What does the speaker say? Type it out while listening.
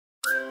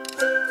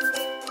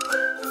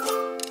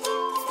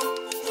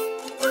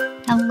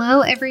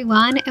Hello,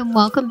 everyone, and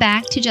welcome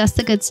back to Just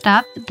the Good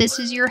Stuff. This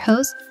is your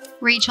host,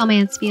 Rachel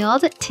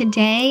Mansfield.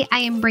 Today, I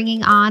am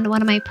bringing on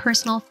one of my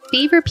personal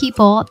favorite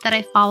people that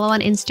I follow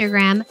on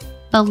Instagram,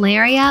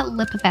 Valeria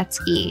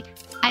Lipovetsky.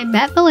 I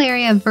met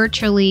Valeria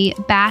virtually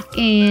back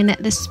in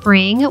the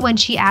spring when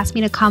she asked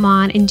me to come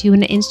on and do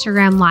an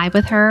Instagram live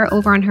with her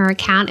over on her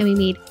account, and we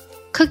made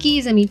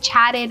cookies and we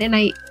chatted, and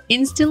I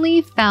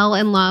instantly fell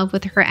in love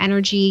with her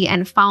energy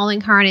and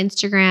following her on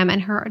Instagram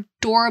and her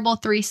adorable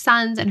 3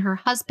 sons and her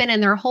husband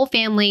and their whole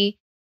family.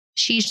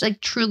 She's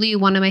like truly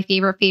one of my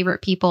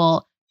favorite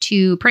people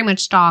to pretty much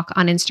stalk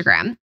on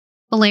Instagram.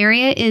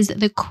 Valeria is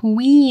the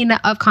queen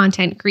of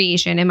content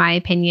creation, in my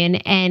opinion,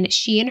 and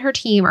she and her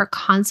team are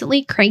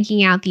constantly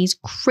cranking out these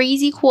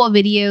crazy cool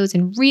videos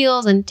and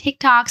reels and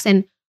TikToks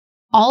and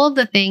all of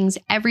the things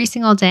every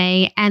single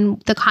day.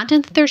 And the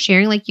content that they're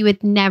sharing, like you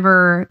would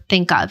never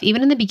think of.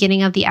 Even in the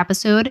beginning of the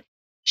episode,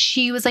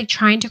 she was like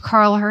trying to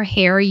curl her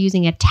hair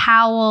using a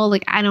towel.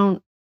 Like, I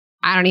don't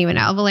even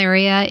know.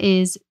 Valeria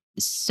is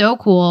so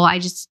cool.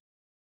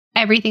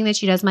 Everything that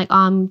she does, I'm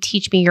like,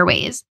 teach me your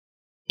ways.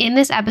 In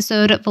this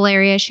episode,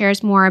 Valeria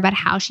shares more about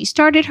how she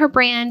started her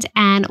brand.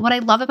 And what I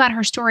love about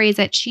her story is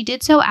that she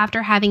did so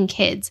after having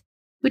kids,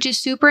 which is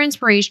super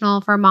inspirational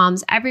for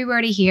moms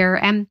everywhere to hear.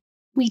 And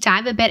we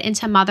dive a bit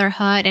into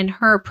motherhood and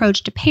her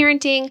approach to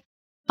parenting,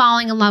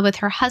 falling in love with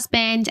her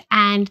husband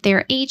and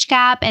their age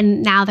gap.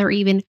 And now they're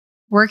even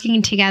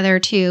working together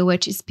too,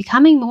 which is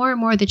becoming more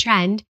and more the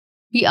trend.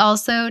 We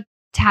also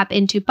tap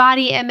into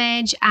body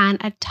image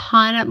and a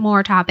ton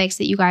more topics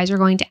that you guys are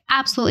going to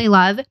absolutely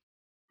love.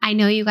 I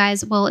know you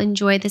guys will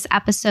enjoy this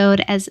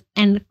episode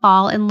and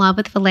fall in love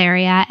with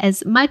Valeria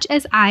as much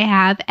as I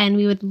have, and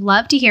we would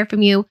love to hear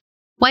from you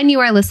when you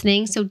are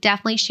listening. So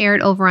definitely share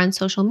it over on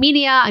social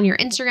media, on your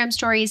Instagram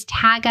stories,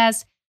 tag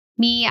us.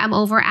 Me, I'm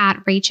over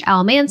at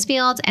Rachel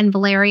Mansfield, and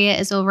Valeria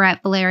is over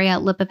at Valeria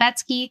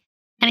Lipovetsky.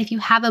 And if you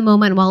have a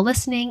moment while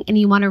listening and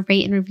you want to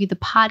rate and review the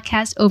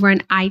podcast over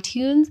on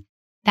iTunes,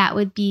 that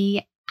would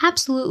be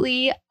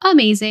absolutely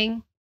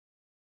amazing.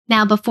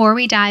 Now, before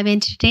we dive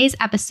into today's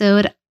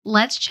episode,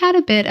 let's chat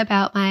a bit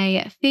about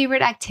my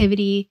favorite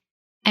activity.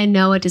 And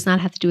no, it does not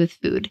have to do with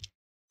food.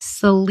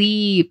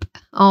 Sleep.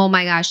 Oh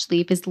my gosh,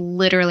 sleep is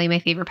literally my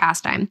favorite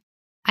pastime.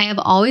 I have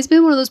always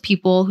been one of those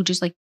people who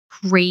just like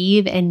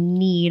crave and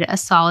need a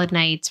solid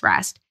night's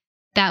rest.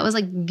 That was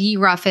like the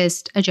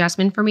roughest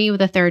adjustment for me with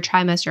the 3rd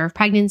trimester of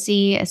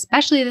pregnancy,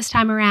 especially this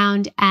time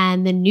around,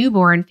 and the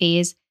newborn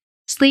phase.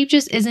 Sleep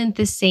just isn't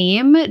the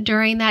same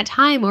during that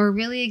time or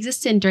really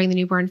existent during the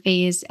newborn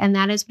phase. And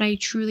that is when I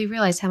truly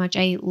realized how much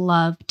I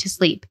love to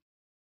sleep.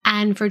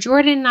 And for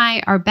Jordan and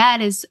I, our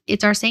bed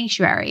it's our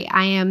sanctuary.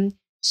 I am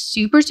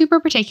super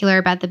particular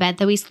about the bed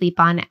that we sleep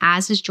on,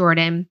 as is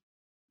Jordan.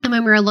 And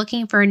when we were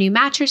looking for a new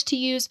mattress to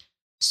use,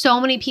 so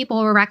many people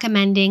were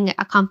recommending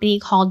a company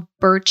called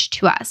Birch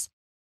to us.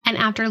 And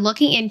after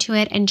looking into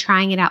it and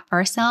trying it out for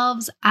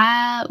ourselves,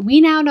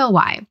 we now know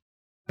why.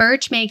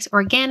 Birch makes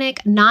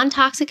organic,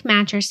 non-toxic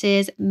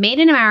mattresses made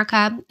in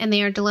America, and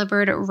they are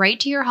delivered right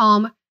to your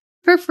home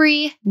for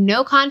free,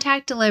 no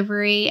contact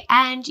delivery,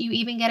 and you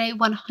even get a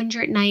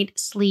 100-night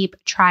sleep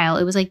trial.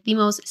 It was like the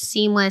most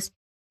seamless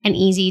and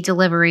easy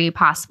delivery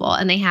possible.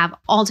 And they have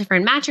all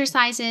different mattress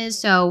sizes.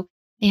 So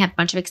they have a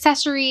bunch of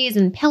accessories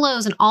and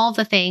pillows and all of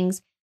the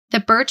things. The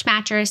Birch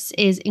mattress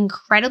is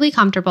incredibly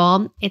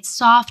comfortable. It's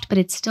soft, but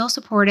it's still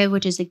supportive,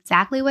 which is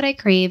exactly what I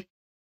crave.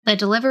 The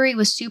delivery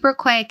was super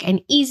quick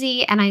and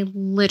easy, and I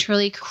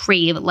literally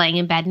crave laying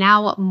in bed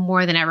now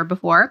more than ever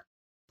before.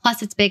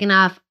 Plus, it's big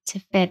enough to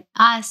fit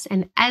us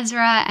and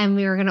Ezra, and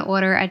we were going to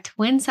order a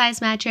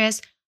twin-size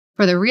mattress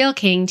for the real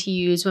king to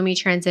use when we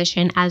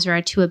transition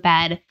Ezra to a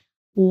bed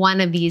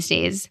one of these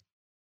days.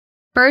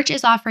 Birch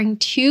is offering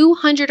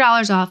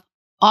 $200 off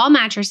all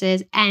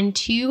mattresses and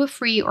 2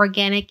 free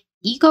organic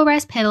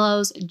EcoRest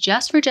pillows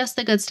just for Just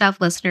the Good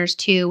Stuff listeners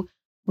too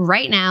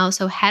right now.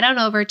 So head on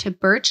over to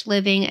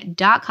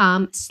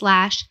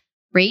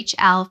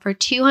birchliving.com/Rachel for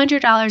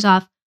 $200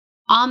 off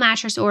all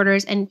mattress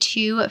orders and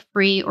 2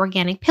 free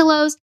organic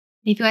pillows.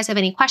 And if you guys have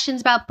any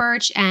questions about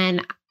Birch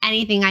and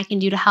anything I can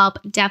do to help,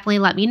 definitely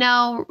let me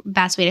know.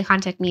 Best way to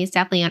contact me is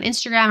definitely on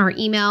Instagram or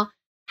email.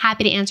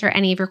 Happy to answer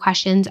any of your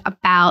questions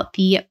about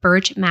the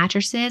Birch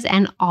mattresses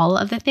and all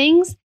of the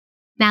things.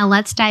 Now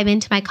let's dive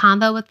into my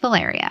convo with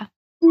Valeria.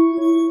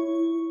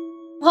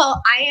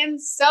 Well, I am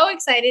so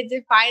excited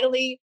to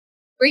finally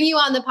bring you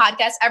on the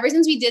podcast. Ever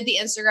since we did the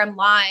Instagram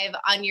live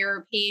on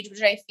your page,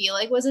 which I feel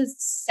like was a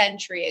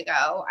century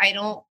ago. I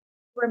don't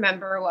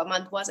remember what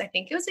month it was. I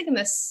think it was like in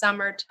the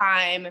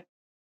summertime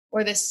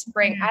or the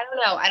spring. I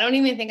don't know. I don't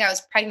even think I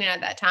was pregnant at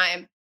that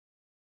time.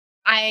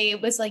 I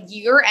was like,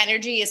 your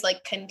energy is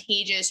like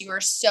contagious. You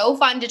were so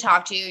fun to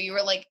talk to. You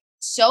were like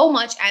so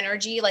much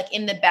energy, like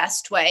in the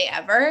best way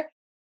ever.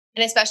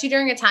 And especially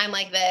during a time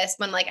like this,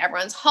 when like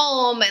everyone's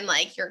home and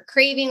like you're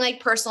craving like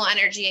personal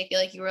energy, I feel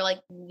like you were like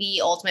the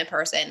ultimate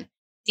person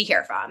to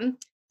hear from.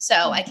 So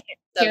I can't.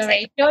 So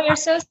Rachel, you're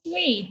so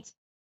sweet.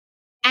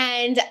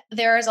 And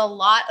there are a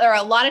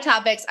lot of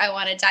topics I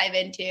want to dive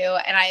into.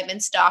 And I've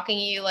been stalking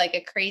you like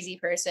a crazy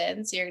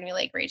person. So you're going to be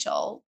like,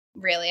 Rachel,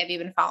 really? Have you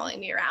been following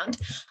me around?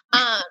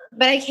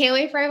 But I can't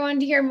wait for everyone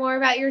to hear more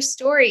about your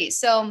story.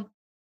 So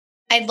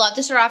I'd love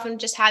to start off and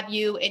just have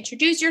you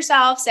introduce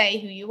yourself, say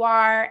who you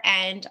are,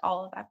 and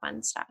all of that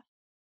fun stuff.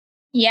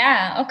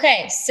 Yeah.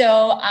 Okay.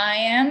 So I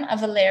am a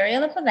Valeria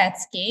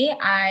Lipovetsky.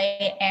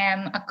 I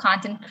am a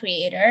content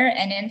creator,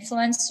 an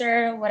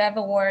influencer,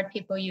 whatever word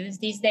people use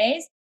these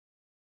days.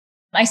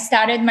 I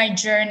started my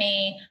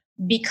journey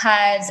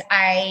because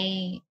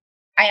I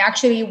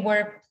actually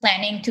were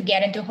planning to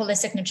get into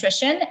holistic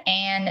nutrition.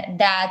 And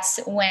that's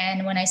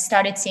when I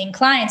started seeing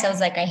clients, I was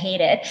like, I hate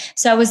it.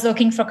 So I was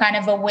looking for kind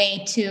of a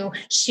way to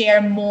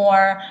share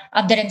more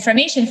of that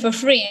information for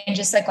free and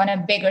just like on a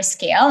bigger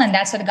scale. And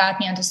that's what got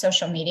me onto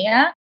social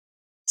media.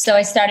 So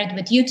I started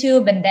with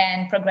YouTube and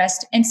then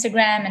progressed to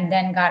Instagram and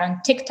then got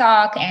on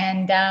TikTok.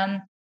 And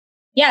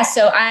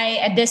so I,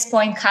 at this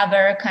point,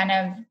 cover kind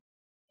of,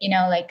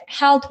 like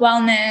health,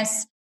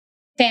 wellness,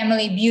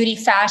 family, beauty,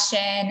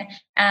 fashion.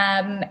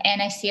 And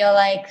I feel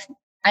like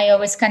I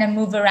always kind of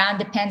move around,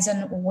 depends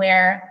on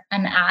where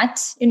I'm at,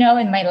 in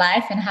my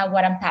life and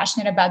what I'm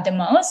passionate about the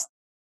most.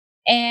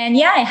 And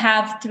I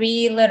have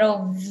 3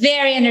 little,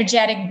 very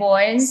energetic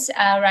boys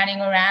running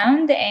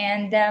around.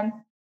 And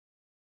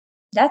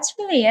that's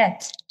really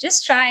it.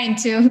 Just trying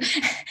to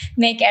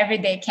make every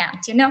day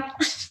count, Now,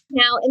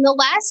 in the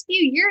last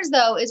few years,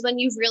 though, is when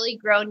you've really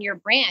grown your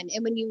brand.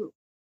 And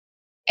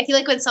I feel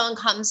like when someone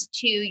comes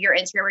to your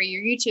Instagram or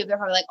your YouTube, they're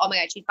probably like, oh my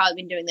God, she's probably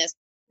been doing this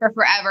for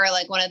forever,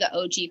 like one of the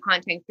OG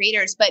content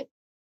creators. But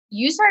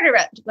you started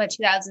around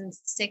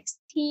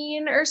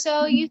 2016 or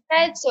so, you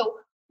said. So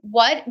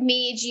what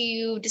made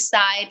you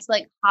decide to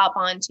like hop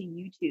onto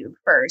YouTube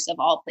first of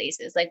all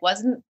places? Like,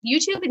 wasn't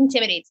YouTube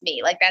intimidates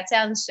me? Like, that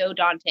sounds so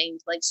daunting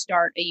to like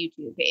start a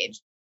YouTube page.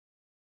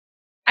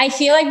 I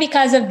feel like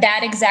because of that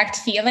exact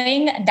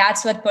feeling,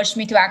 that's what pushed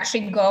me to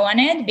actually go on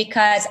it,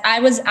 because I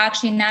was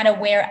actually not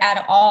aware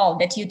at all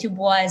that YouTube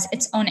was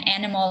its own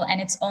animal and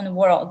its own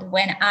world.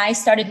 When I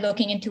started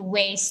looking into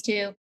ways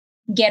to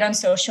get on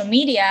social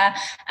media,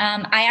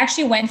 I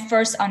actually went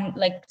first on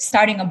like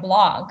starting a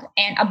blog,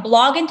 and a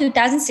blog in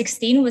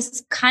 2016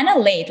 was kind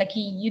of late. Like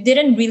you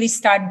didn't really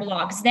start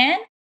blogs then.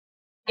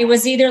 It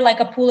was either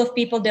like a pool of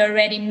people that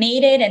already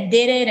made it and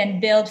did it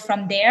and build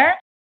from there.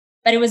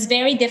 But it was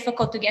very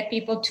difficult to get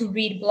people to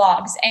read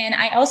blogs. And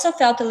I also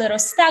felt a little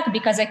stuck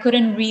because I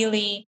couldn't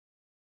really,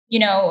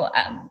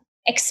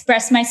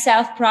 express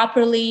myself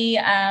properly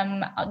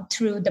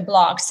through the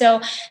blog.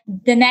 So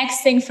the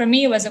next thing for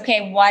me was,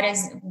 okay, what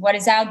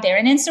is out there?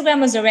 And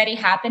Instagram was already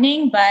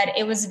happening, but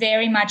it was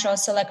very much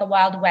also like a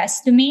Wild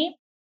West to me.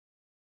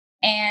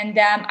 And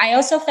I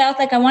also felt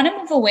like I want to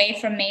move away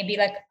from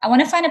I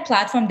want to find a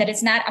platform that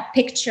is not a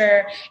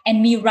picture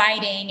and me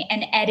writing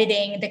and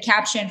editing the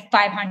caption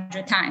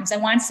 500 times. I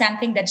want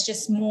something that's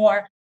just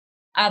more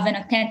of an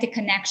authentic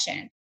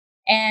connection.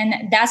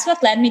 And that's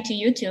what led me to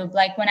YouTube.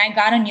 Like when I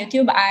got on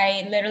YouTube,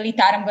 I literally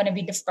thought I'm going to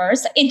be the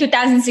first. In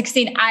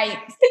 2016,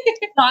 I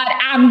thought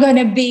I'm going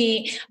to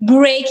be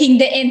breaking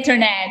the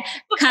internet,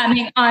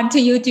 coming onto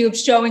YouTube,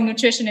 showing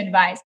nutrition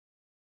advice.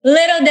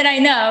 Little did I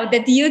know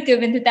that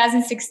YouTube in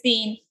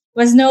 2016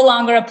 was no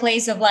longer a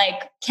place of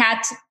like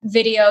cat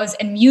videos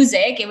and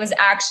music. It was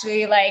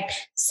actually like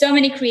so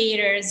many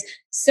creators,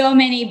 so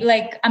many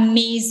like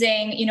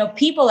amazing,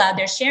 people out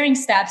there sharing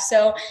stuff.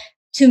 So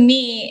to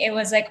me, it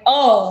was like,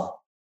 oh,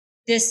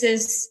 this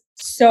is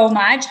so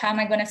much. How am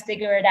I going to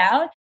figure it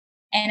out?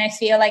 And I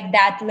feel like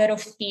that little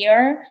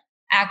fear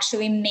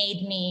actually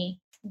made me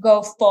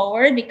go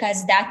forward,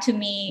 because that to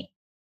me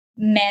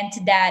meant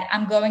that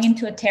I'm going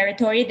into a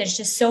territory that's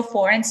just so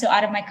foreign, so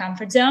out of my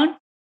comfort zone.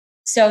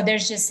 So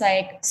there's just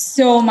like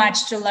so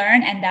much to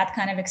learn. And that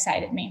kind of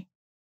excited me.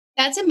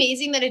 That's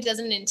amazing that it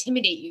doesn't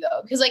intimidate you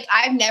though, because like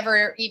I've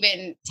never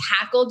even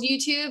tackled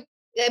YouTube.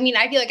 I mean,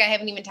 I feel like I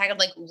haven't even tackled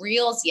like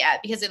Reels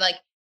yet, because it like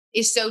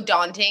is so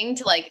daunting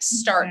to like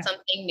start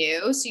something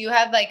new. So you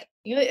have like,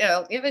 you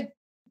have a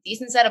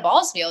decent set of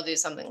balls to be able to do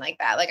something like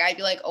that. Like I'd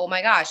be like, oh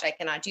my gosh, I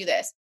cannot do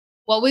this.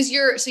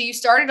 So you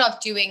started off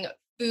doing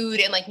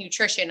food and like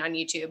nutrition on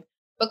YouTube,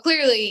 but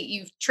clearly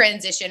you've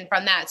transitioned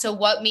from that. So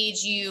what made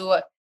you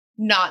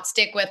not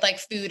stick with like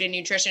food and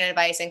nutrition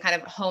advice and kind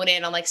of hone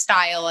in on like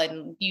style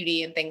and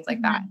beauty and things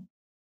like that?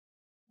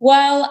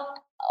 Well,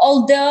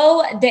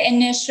 although the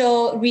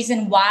initial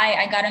reason why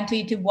I got onto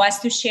YouTube was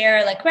to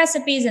share like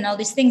recipes and all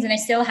these things, and I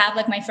still have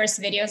like my first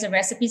videos of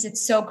recipes,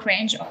 it's so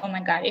cringe. Oh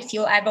my God. If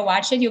you'll ever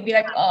watch it, you'll be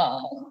like,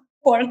 oh,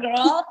 poor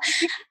girl.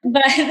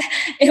 But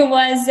it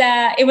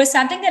was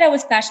something that I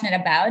was passionate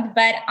about,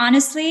 but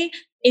honestly,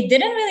 it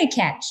didn't really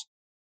catch.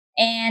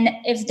 And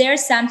if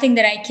there's something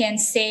that I can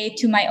say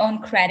to my own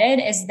credit,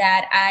 is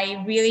that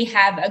I really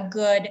have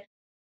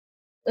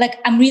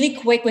I'm really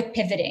quick with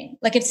pivoting.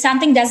 Like if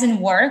something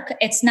doesn't work,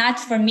 it's not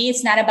for me.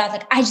 It's not about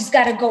like, I just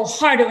got to go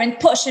harder and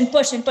push and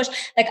push and push.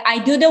 Like I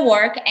do the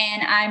work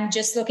and I'm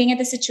just looking at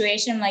the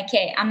situation. I'm like,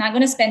 hey, I'm not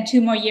going to spend 2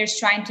 more years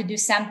trying to do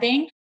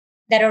something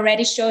that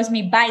already shows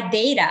me by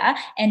data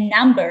and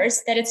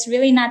numbers that it's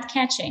really not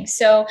catching.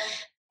 So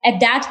at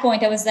that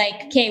point, I was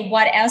like, okay,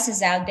 what else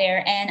is out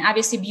there? And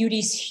obviously beauty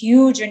is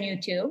huge on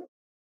YouTube.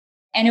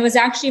 And it was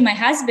actually my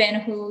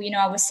husband who,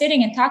 I was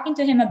sitting and talking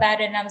to him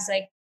about it. And I was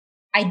like,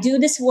 I do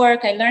this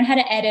work. I learn how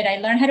to edit. I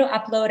learn how to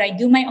upload. I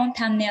do my own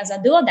thumbnails.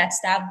 I do all that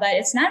stuff, but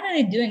it's not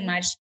really doing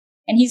much.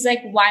 And he's like,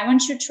 why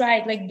won't you try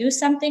it? Like, do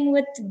something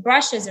with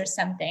brushes or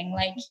something.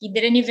 Like, he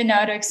didn't even know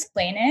how to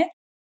explain it.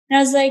 And I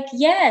was like,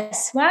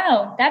 yes,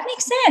 wow, that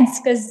makes sense.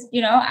 Because,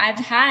 I've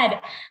had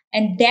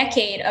a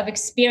decade of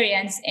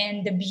experience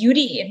in the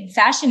beauty and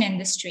fashion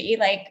industry.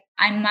 Like,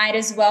 I might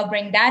as well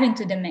bring that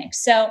into the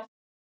mix. So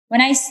when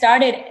I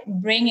started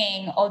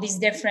bringing all these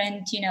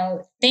different,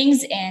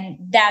 things in,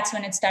 that's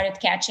when it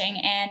started catching.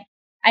 And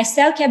I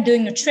still kept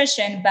doing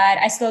nutrition, but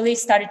I slowly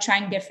started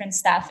trying different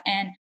stuff.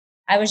 And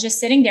I was just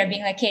sitting there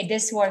being like, hey,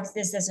 this works,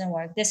 this doesn't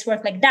work. This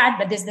worked like that,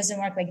 but this doesn't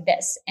work like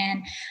this.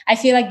 And I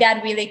feel like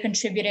that really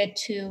contributed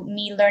to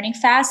me learning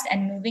fast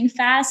and moving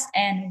fast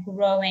and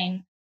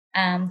growing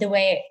the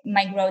way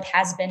my growth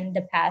has been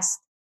the past,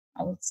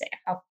 I would say,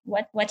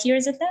 what year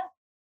is it now?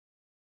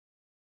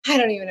 I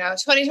don't even know.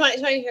 2020,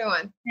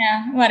 2021.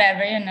 Yeah,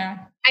 whatever,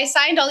 I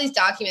signed all these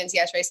documents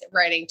yesterday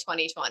writing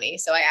 2020.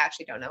 So I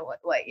actually don't know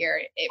what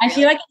year I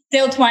feel like it's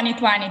still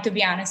 2020, to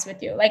be honest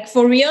with you. Like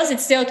for reals,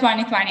 it's still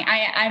 2020.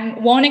 I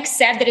won't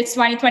accept that it's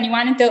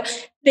 2021 until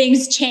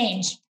things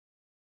change.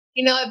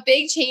 A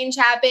big change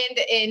happened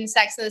in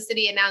Sex and the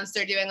City announced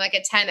they're doing like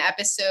a 10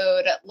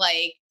 episode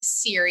like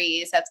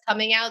series that's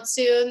coming out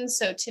soon.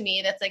 So to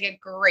me, that's like a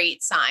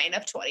great sign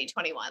of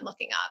 2021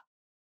 looking up.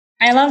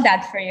 I love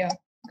that for you.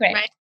 Great.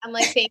 Right? I'm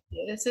like, thank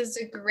you. This is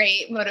a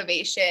great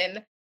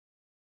motivation.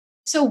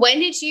 So when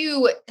did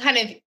you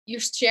you're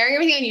sharing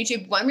everything on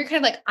YouTube, when were you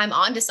kind of like, I'm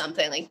onto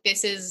something, like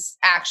this is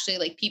actually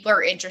like people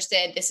are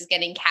interested, this is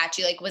getting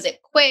catchy. Like, was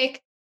it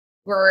quick?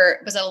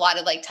 Was it a lot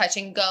of like touch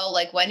and go?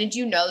 Like, when did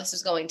you know this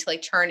was going to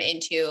like turn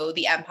into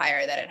the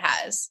empire that it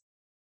has?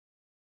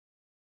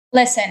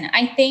 Listen,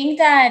 I think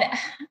that,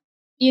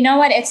 you know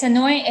what, it's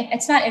annoying.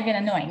 It's not even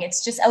annoying.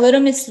 It's just a little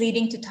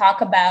misleading to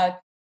talk about,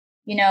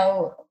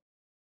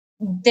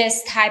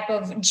 this type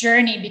of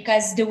journey,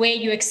 because the way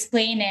you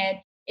explain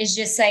it is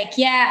just like,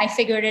 yeah, I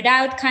figured it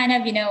out kind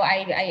of,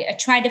 I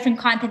tried different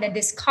content that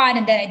this caught,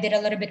 and then I did a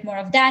little bit more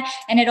of that.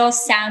 And it all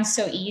sounds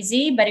so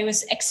easy, but it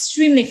was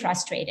extremely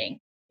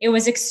frustrating. It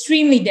was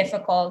extremely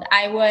difficult.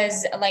 I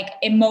was like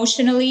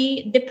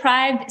emotionally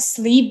deprived,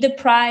 sleep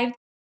deprived,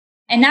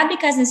 and not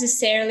because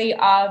necessarily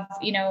of,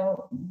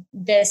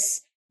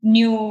 this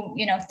new,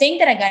 thing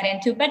that I got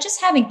into, but just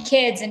having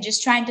kids and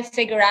just trying to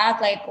figure out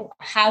like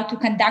how to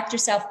conduct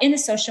yourself in the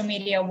social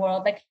media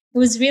world. Like, it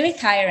was really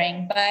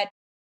tiring, but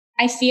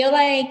I feel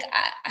like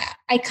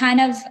I kind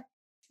of,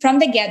 from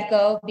the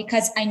get-go,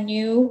 because I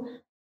knew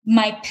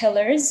my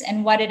pillars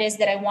and what it is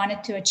that I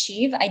wanted to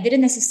achieve, I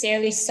didn't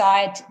necessarily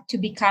saw it to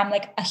become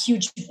like a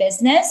huge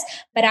business,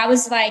 but I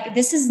was like,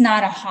 this is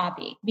not a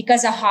hobby,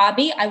 because a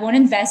hobby, I won't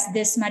invest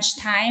this much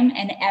time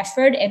and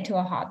effort into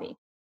a hobby.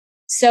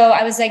 So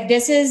I was like,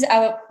 this is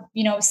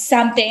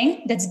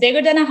something that's bigger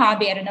than a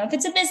hobby. I don't know if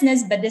it's a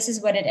business, but this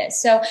is what it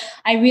is. So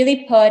I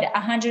really put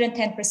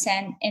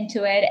 110%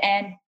 into it.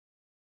 And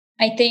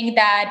I think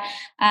that,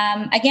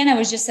 again, I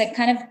was just like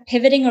kind of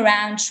pivoting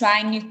around,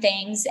 trying new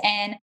things.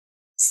 And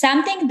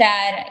something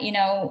that,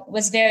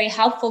 was very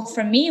helpful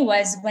for me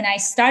was when I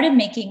started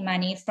making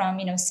money from,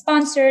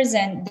 sponsors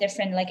and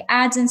different like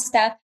ads and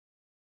stuff,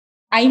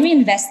 I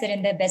reinvested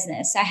in the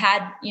business. I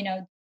had,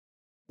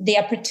 the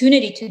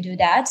opportunity to do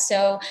that.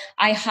 So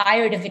I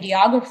hired a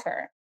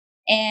videographer.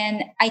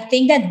 And I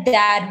think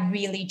that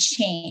really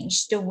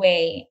changed the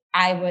way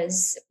I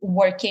was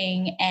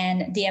working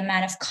and the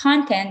amount of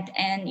content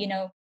and,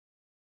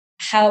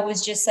 how I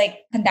was just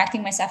like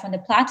conducting myself on the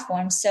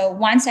platform. So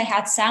once I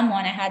had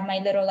my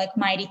little like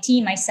mighty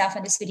team, myself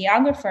and this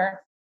videographer,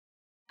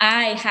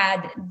 I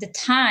had the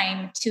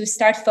time to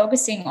start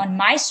focusing on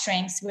my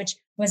strengths, which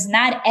was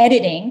not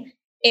editing.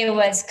 It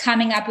was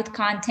coming up with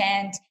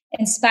content,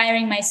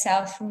 inspiring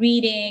myself,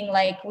 reading,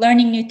 like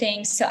learning new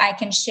things so I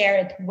can share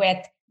it with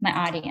my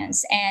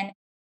audience. And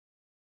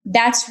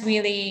that's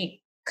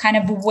really kind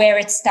of where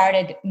it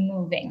started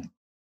moving.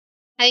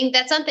 I think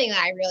that's something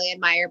that I really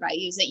admire about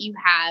you, is that you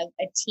have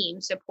a team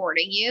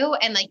supporting you,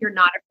 and like you're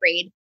not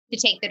afraid to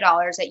take the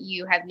dollars that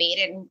you have made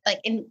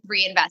and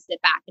reinvest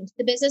it back into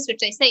the business, which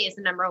they say is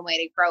the number one way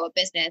to grow a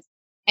business.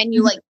 And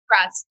you like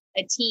trust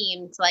a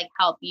team to like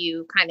help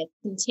you kind of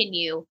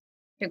continue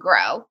to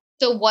grow.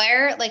 So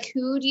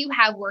who do you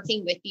have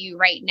working with you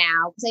right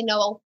now? Because I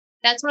know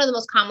that's one of the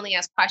most commonly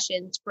asked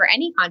questions for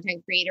any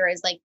content creator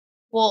is like,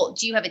 well,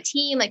 do you have a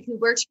team? Like, who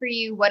works for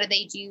you? What do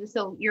they do?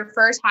 So your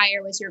first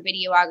hire was your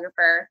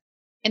videographer.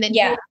 And then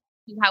who do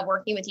you have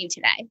working with you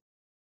today?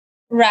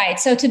 Right.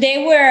 So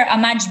today we're a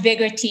much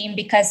bigger team,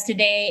 because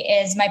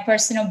today is my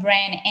personal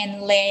brand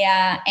and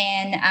Leia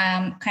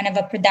and kind of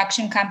a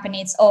production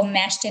company. It's all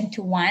meshed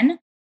into one.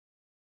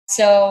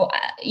 So,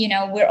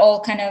 we're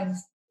all kind of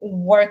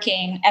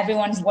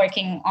everyone's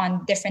working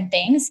on different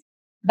things.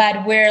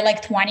 but we're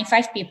like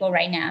 25 people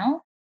right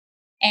now.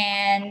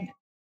 And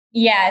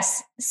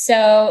yes,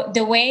 so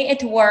the way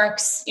it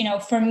works,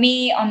 for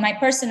me on my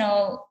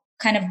personal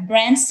kind of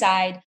brand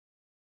side,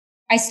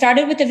 I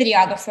started with a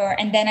videographer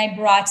and then I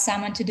brought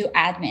someone to do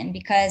admin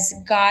because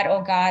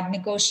oh God,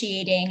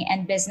 negotiating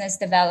and business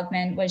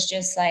development was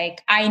just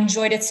like, I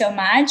enjoyed it so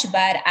much,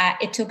 but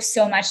it took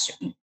so much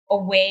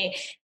away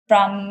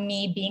from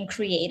me being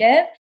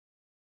creative.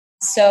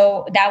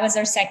 So that was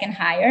our second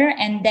hire.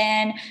 And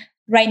then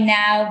right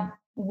now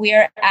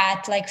we're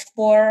at like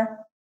 4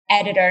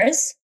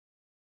 editors.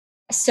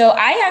 So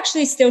I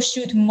actually still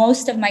shoot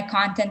most of my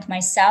content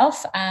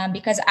myself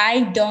because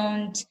I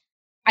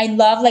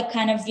love like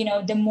kind of,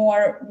 the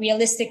more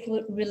realistic,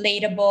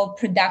 relatable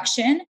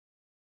production,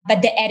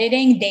 but the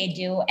editing they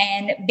do.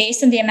 And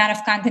based on the amount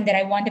of content that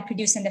I want to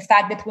produce and the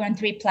fact that we're on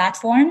 3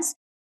 platforms,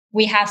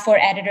 we have 4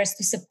 editors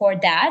to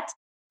support that.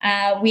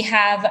 We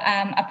have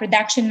a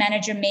production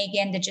manager,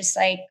 Megan, that just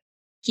like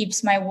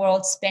keeps my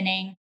world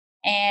spinning.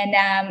 And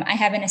I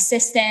have an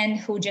assistant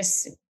who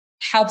just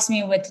helps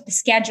me with the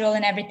schedule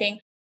and everything.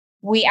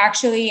 We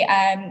actually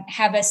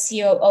have a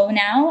COO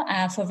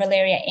now for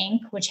Valeria Inc.,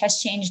 which has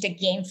changed the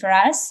game for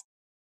us.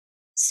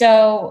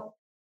 So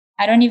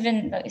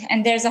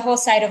and there's a whole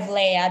side of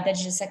Leia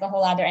that's just like a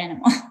whole other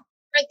animal.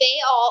 Are they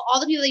all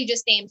the people that you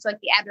just named, so like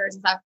the editors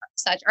and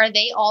such, are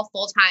they all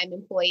full-time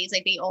employees?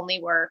 Like they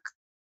only work?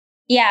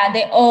 Yeah,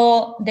 they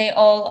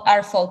all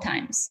are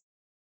full-times.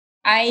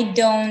 I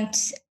don't,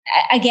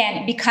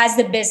 again, because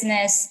the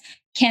business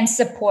can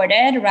support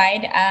it,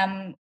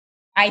 right?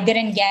 I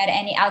didn't get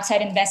any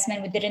outside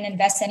investment. We didn't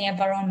invest any of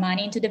our own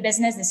money into the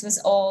business. This was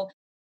all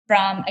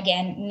from,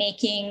 again,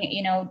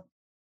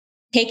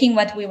 taking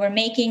what we were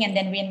making and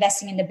then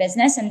reinvesting in the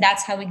business. And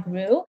that's how we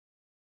grew.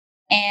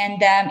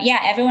 And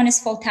everyone is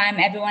full-time.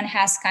 Everyone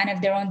has kind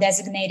of their own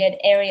designated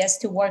areas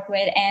to work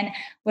with. And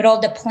with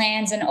all the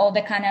plans and all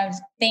the kind of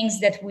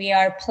things that we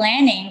are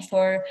planning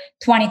for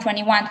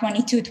 2021,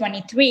 22,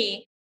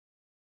 23,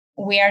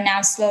 we are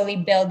now slowly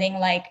building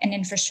like an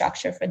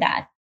infrastructure for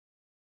that.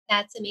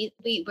 That's amazing.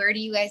 Wait, where do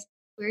you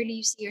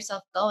see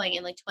yourself going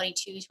in like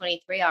 22,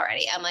 23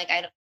 already? I'm like,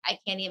 I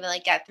can't even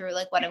like get through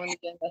like what I'm going to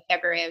be doing by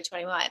February of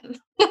 21.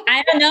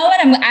 I don't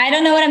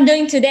know what I'm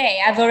doing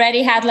today. I've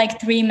already had like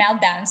 3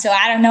 meltdowns, so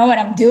I don't know what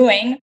I'm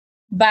doing.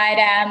 But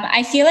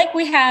I feel like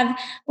we have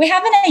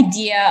an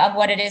idea of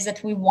what it is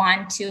that we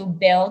want to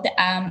build.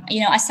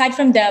 Aside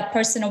from the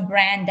personal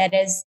brand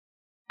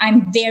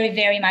I'm very,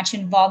 very much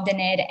involved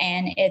in it,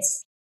 and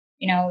it's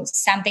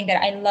something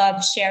that I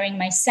love sharing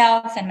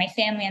myself and my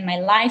family and my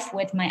life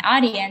with my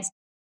audience.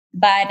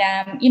 But,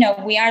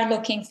 we are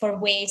looking for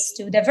ways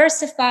to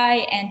diversify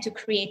and to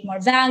create more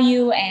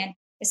value, and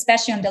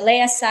especially on the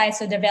Leia side.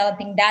 So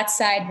developing that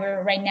side,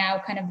 we're right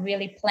now kind of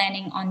really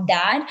planning on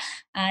that,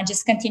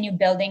 just continue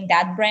building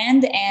that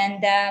brand.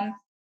 And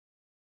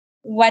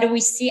what do we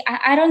see?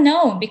 I don't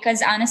know,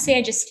 because honestly,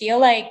 I just feel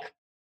like,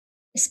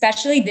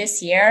 especially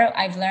this year,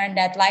 I've learned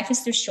that life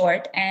is too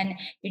short and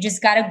you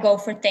just got to go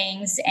for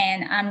things.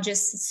 And I'm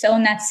just so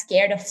not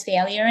scared of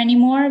failure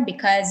anymore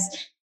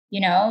because,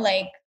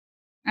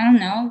 I don't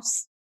know,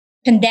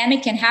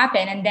 pandemic can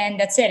happen and then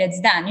that's it. It's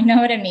done. You know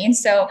what I mean?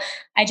 So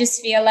I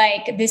just feel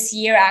like this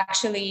year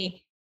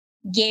actually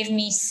gave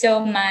me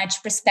so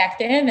much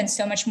perspective and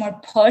so much more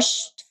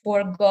push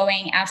for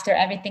going after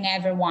everything I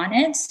ever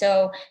wanted.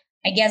 So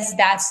I guess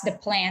that's the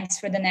plans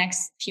for the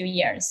next few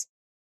years.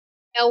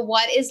 Now,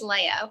 what is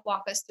Leia?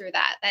 Walk us through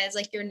that. That is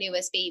like your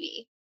newest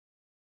baby.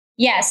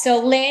 Yeah.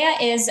 So Leia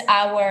is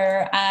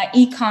our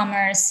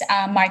e-commerce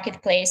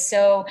marketplace.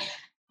 So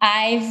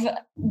I've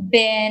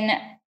been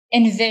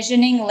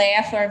envisioning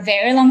Leia for a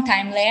very long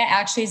time. Leia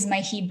actually is my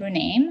Hebrew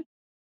name,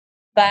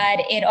 but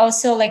it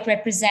also like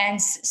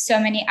represents so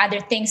many other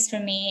things for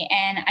me.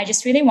 And I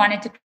just really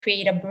wanted to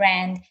create a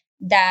brand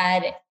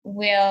that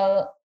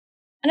will,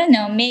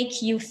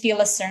 make you feel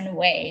a certain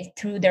way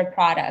through their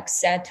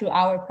products, through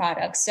our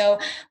products. So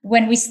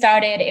when we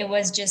started, it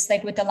was just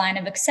like with a line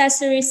of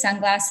accessories,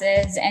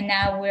 sunglasses, and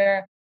now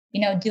we're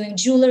doing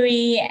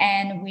jewelry,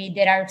 and we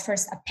did our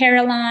first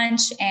apparel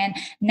launch, and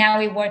now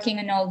we're working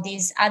on all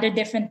these other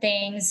different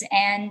things.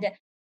 And,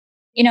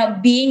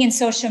 being in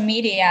social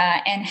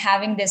media and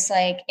having this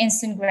like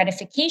instant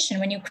gratification,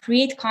 when you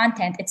create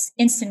content, it's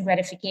instant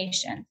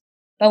gratification.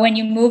 But when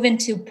you move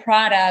into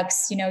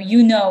products,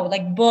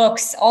 like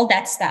books, all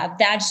that stuff,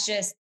 that's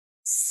just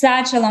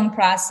such a long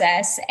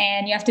process,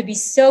 and you have to be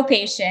so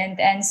patient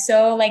and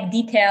so like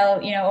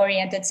detail,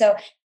 oriented. So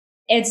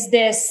it's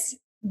this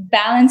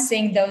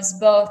balancing those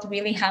both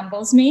really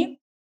humbles me.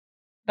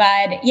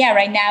 But yeah,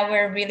 right now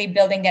we're really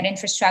building that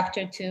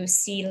infrastructure to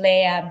see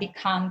Leia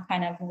become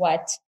kind of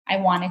what I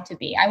want it to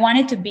be. I want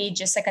it to be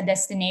just like a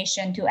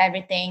destination to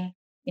everything,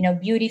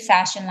 beauty,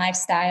 fashion,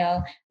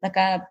 lifestyle, like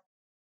a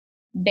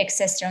big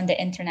sister on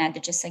the internet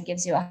that just like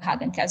gives you a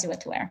hug and tells you what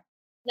to wear.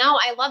 No,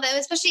 I love that.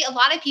 Especially a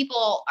lot of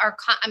people are,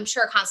 I'm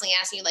sure, constantly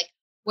asking you like,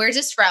 where's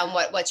this from?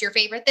 What's your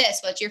favorite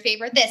this? What's your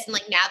favorite this? And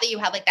like, now that you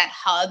have like that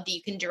hub that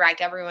you can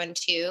direct everyone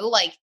to,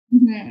 like,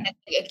 Mm-hmm. Like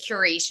a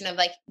curation of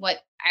like what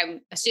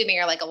I'm assuming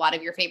are like a lot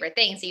of your favorite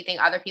things that you think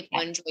other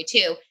people enjoy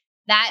too.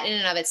 That in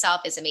and of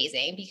itself is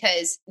amazing,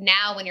 because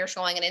now when you're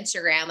scrolling on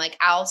Instagram, like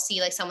I'll see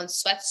like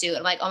someone's sweatsuit.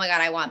 I'm like, oh my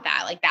God, I want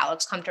that. Like that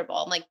looks comfortable.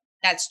 I'm like,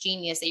 that's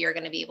genius that you're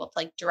going to be able to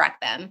like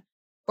direct them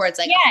towards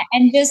like, Yeah.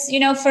 And just,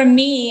 for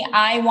me,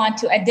 I want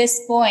to, at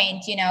this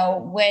point,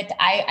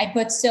 I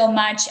put so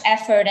much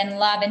effort and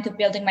love into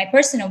building my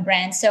personal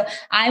brand. So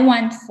I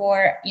want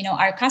for,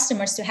 our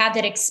customers to have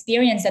that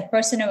experience, that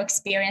personal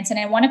experience. And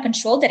I want to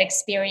control that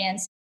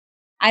experience.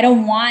 I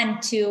don't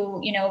want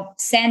to,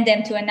 send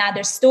them to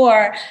another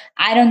store.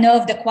 I don't know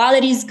if the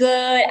quality is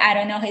good. I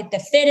don't know if the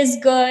fit is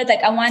good.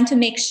 Like I want to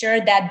make sure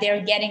that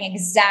they're getting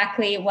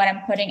exactly what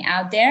I'm putting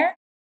out there.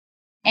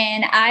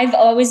 And I've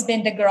always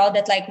been the girl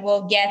that like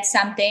will get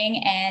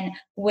something and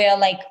will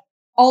like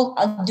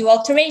I'll do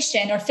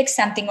alteration or fix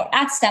something or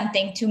add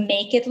something to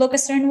make it look a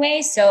certain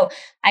way. So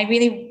I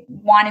really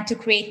wanted to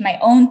create my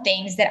own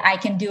things that I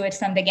can do it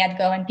from the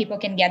get-go, and people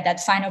can get that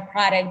final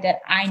product that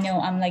I know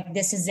I'm like,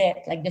 this is it.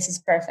 Like, this is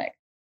perfect.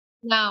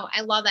 No,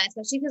 I love that,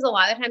 especially because a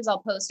lot of times I'll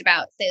post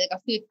about, say, like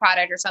a food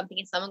product or something,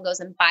 and someone goes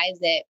and buys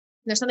it.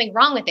 And there's something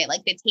wrong with it,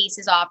 like the taste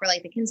is off or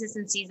like the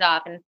consistency is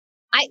off. And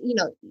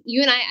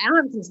you and I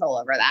don't have control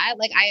over that.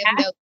 Like I have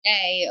no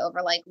say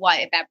over like what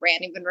if that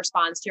brand even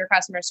responds to your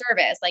customer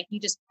service. Like you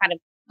just kind of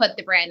put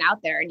the brand out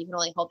there, and you can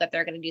only hope that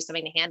they're going to do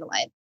something to handle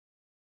it.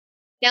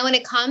 Now, when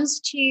it comes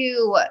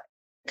to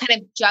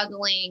kind of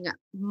juggling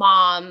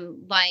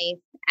mom life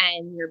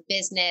and your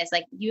business,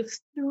 like you have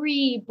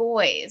 3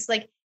 boys,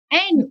 like,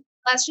 and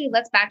let's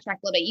backtrack a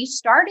little bit. You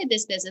started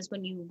this business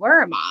when you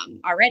were a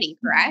mom already,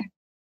 correct?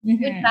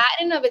 Mm-hmm. Which that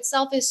in and of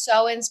itself is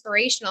so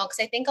inspirational,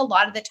 because I think a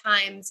lot of the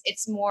times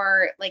it's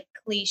more like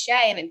cliche,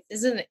 and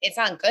it's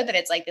not good that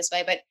it's like this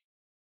way, but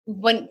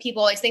when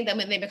people always think that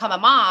when they become a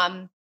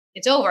mom,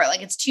 it's over.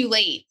 Like it's too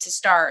late to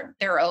start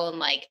their own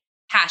like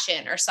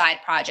passion or side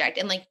project.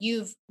 And like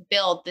you've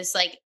built this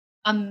like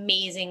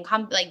amazing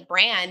like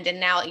brand, and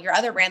now your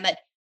other brand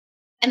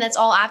and that's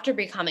all after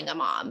becoming a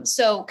mom.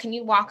 So can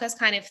you walk us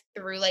kind of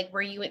through like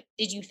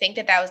did you think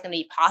that that was going to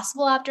be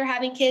possible after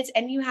having kids?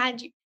 And you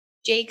had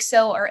Jake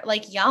or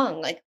like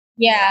young, like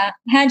I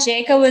had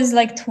Jake. I was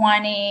like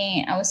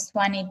 20. I was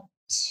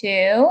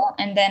 22,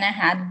 and then I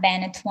had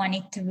Ben at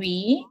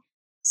 23.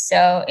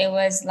 So it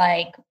was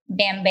like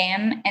bam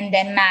bam, and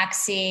then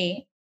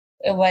Maxi.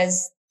 It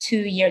was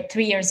 3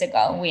 years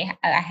ago.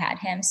 I had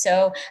him.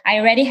 So I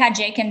already had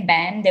Jake and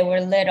Ben. They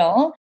were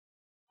little.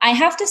 I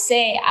have to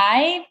say,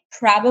 I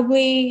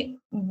probably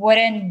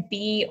wouldn't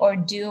be or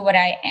do what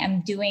I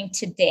am doing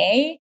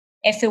today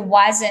if it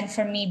wasn't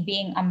for me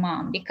being a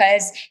mom.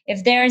 Because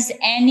if there's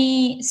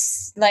any,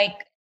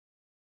 like,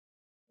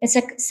 it's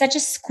such a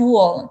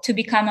school to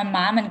become a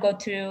mom and go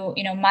through,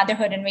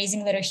 motherhood and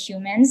raising little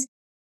humans,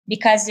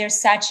 because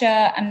there's such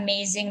a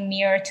amazing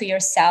mirror to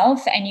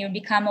yourself, and you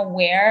become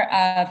aware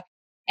of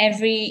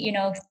every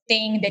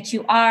thing that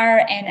you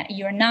are and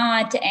you're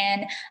not.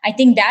 And I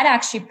think that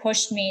actually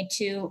pushed me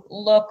to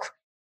look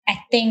at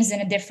things in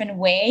a different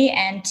way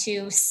and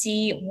to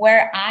see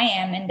where I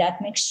am in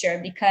that mixture,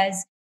 because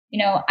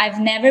I've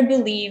never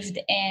believed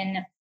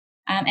in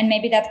and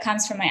maybe that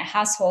comes from my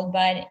household,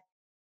 but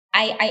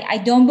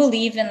I don't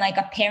believe in like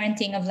a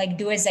parenting of like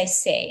do as I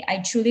say. I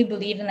truly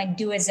believe in like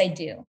do as I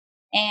do.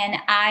 And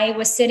I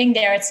was sitting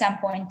there at some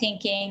point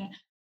thinking,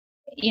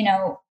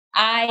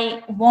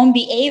 I won't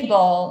be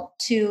able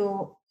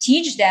to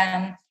teach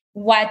them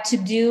what to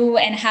do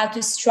and how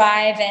to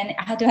strive and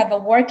how to have a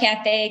work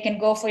ethic and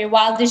go for your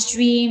wildest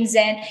dreams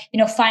and,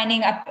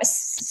 finding a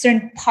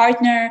certain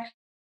partner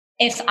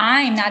if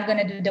I'm not going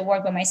to do the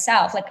work by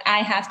myself. Like I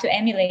have to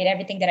emulate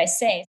everything that I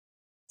say.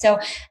 So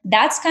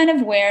that's kind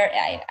of where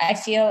I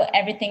feel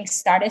everything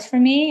started for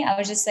me. I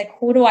was just like,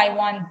 who do I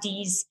want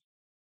these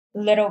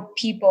little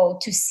people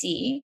to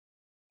see?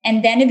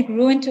 And then it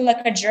grew into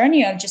like a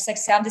journey of just like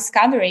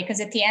self-discovery, because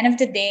at the end of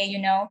the day,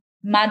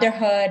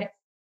 motherhood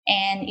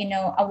and,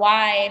 a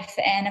wife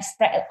and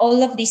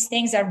all of these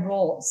things are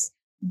roles,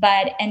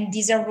 and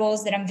these are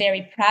roles that I'm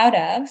very proud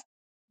of,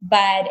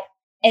 but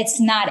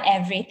it's not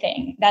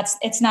everything.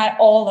 It's not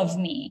all of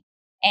me.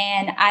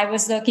 And I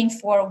was looking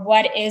for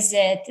what is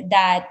it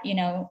that,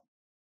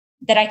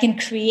 that I can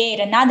create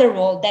another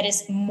role that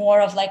is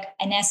more of like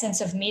an essence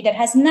of me that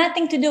has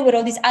nothing to do with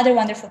all these other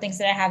wonderful things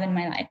that I have in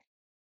my life.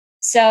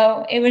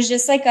 So it was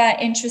just like an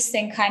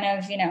interesting kind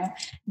of,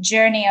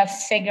 journey of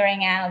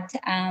figuring out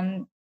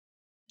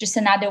just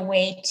another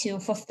way to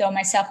fulfill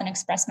myself and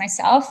express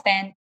myself.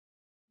 And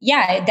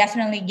yeah, it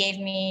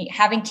definitely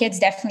having kids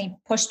definitely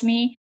pushed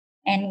me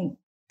and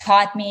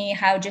taught me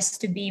how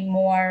just to be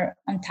more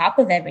on top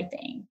of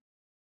everything.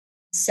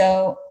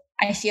 So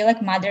I feel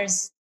like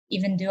mothers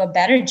even do a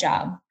better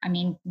job. I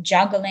mean,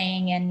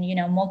 juggling and,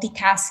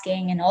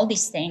 multitasking and all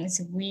these things,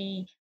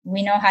 we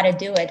know how to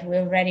do it. We've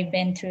already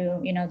been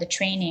through, the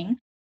training.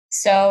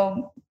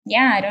 So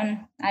yeah,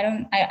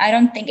 I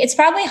don't think it's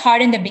probably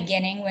hard in the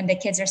beginning when the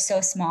kids are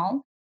so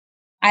small.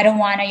 I don't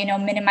want to,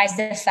 minimize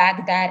the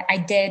fact that I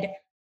did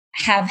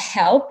have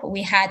help.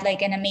 We had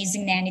like an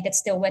amazing nanny that's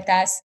still with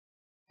us.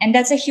 And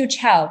that's a huge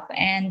help.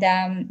 And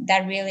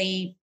that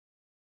really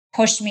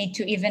pushed me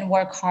to even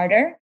work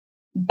harder.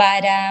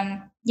 But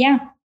yeah,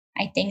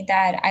 I think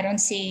that I don't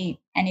see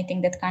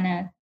anything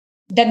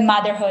that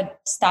motherhood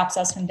stops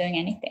us from doing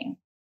anything.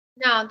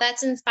 No,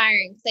 that's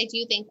inspiring because I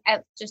do think I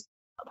just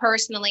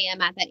personally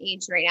am at that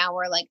age right now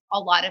where like a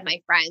lot of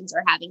my friends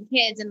are having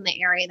kids in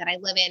the area that I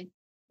live in.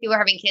 People are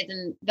having kids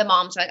and the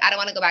moms are like, I don't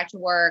want to go back to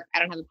work. I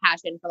don't have a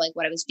passion for like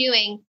what I was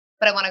doing,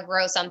 but I want to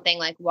grow something.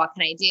 Like, what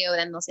can I do? And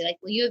then they'll say like,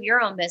 well, you have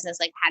your own business.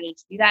 Like, how did you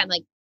do that? I'm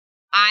like,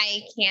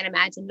 I can't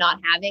imagine not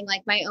having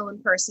like my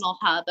own personal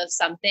hub of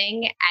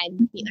something.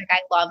 And like,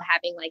 I love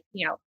having like,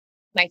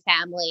 my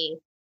family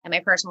and my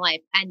personal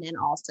life. And then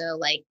also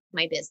like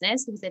my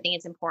business, because I think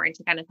it's important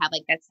to kind of have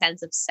like that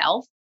sense of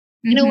self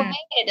in a way.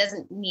 It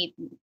doesn't mean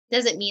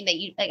that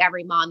you like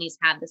every mom needs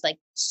to have this like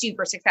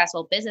super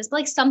successful business, but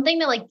like something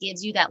that like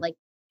gives you that like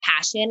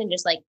passion and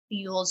just like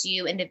fuels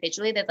you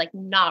individually that's like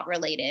not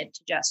related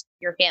to just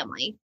your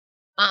family.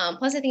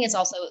 Plus I think it's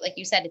also, like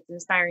you said, it's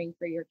inspiring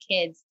for your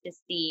kids to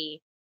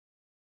see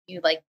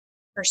you like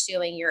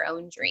pursuing your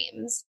own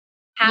dreams.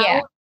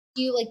 How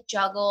do you like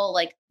juggle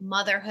like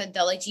motherhood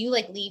though? Like, do you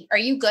like are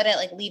you good at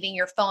like leaving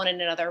your phone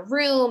in another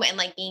room and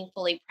like being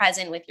fully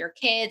present with your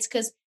kids?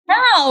 Cause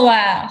no,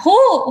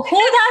 who?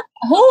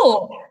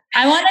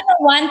 I want to know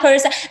one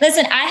person.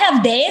 Listen, I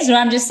have days where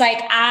I'm just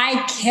like,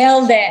 I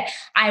killed it.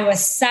 I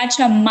was such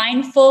a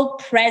mindful,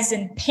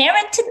 present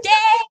parent today.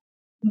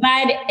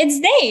 But it's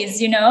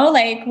days,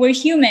 like we're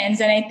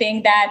humans. And I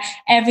think that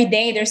every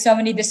day there's so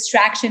many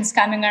distractions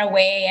coming our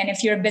way. And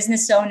if you're a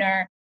business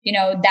owner,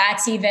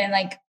 that's even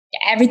like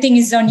everything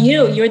is on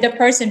you. You're the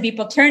person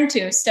people turn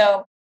to.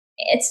 So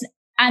it's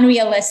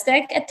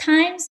unrealistic at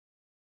times.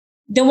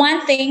 The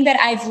one thing that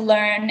I've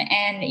learned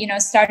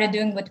and, started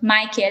doing with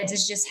my kids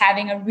is just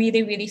having a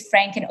really, really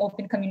frank and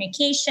open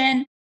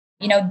communication.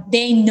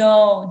 They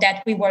know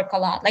that we work a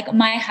lot. Like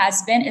my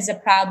husband is a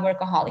proud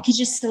workaholic. He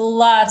just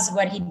loves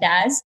what he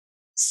does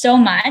so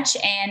much.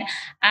 And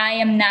I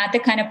am not the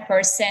kind of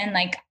person,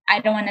 like, I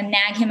don't want to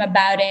nag him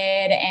about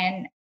it.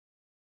 And,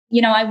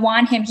 I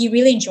want him, he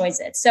really enjoys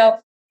it. So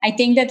I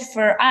think that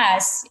for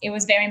us, it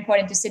was very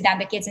important to sit down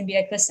with the kids and be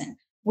like, listen,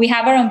 we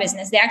have our own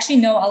business. They actually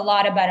know a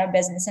lot about our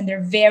business and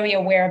they're very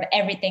aware of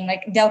everything.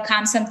 Like they'll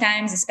come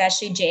sometimes,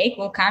 especially Jake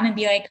will come and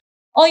be like,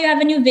 oh, you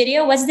have a new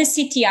video? What's the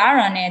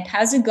CTR on it?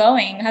 How's it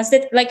going? How's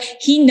that? Like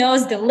he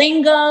knows the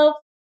lingo.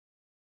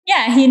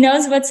 Yeah, he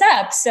knows what's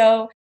up.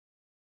 So,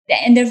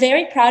 and they're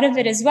very proud of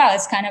it as well.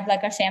 It's kind of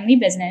like a family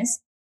business.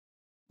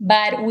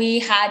 But we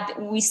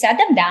sat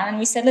them down and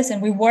we said,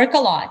 listen, we work a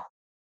lot.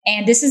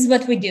 And this is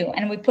what we do.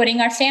 And we're putting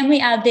our family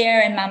out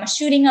there and mama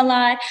shooting a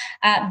lot.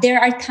 There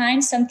are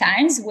times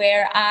sometimes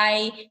where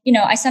I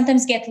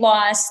sometimes get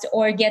lost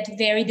or get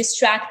very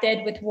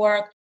distracted with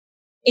work.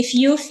 If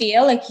you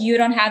feel like you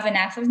don't have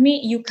enough of me,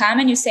 you come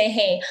and you say,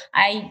 hey,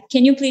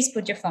 can you please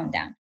put your phone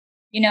down?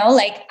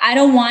 Like, I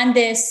don't want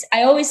this.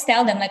 I always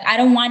tell them, like, I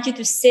don't want you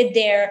to sit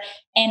there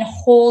and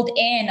hold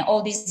in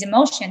all these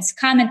emotions.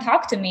 Come and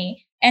talk to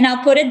me and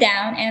I'll put it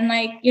down. And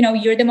like,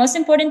 you're the most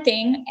important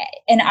thing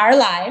in our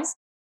lives.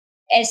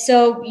 And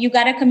so you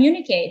got to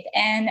communicate.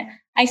 And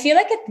I feel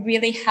like it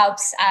really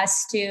helps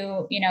us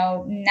to,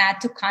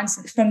 not to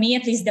for me,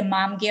 at least the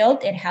mom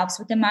guilt, it helps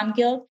with the mom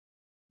guilt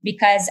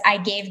because I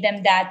gave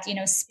them that,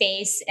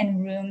 space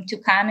and room to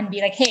come and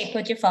be like, hey,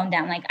 put your phone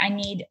down. Like I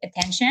need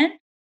attention.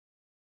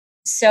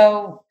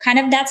 So kind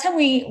of that's how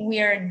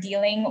we're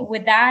dealing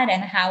with that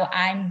and how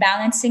I'm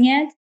balancing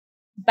it.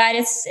 But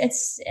it's a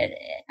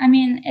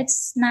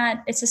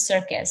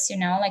circus,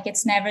 like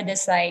it's never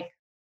this like,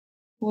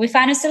 we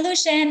found a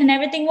solution and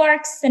everything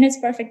works and it's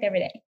perfect every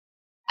day.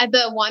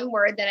 The one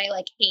word that I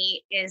like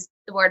hate is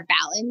the word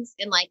balance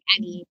in like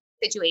any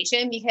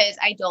situation, because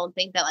I don't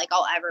think that like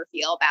I'll ever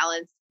feel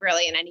balanced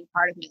really in any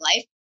part of my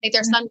life. Like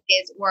there's some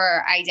days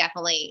where I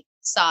definitely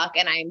suck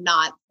and I'm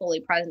not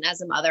fully present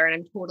as a mother and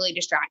I'm totally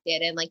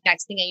distracted. And like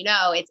next thing you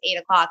know, it's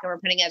 8:00 and we're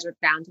putting Ezra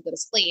down to go to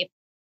sleep.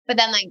 But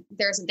then like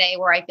there's a day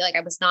where I feel like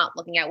I was not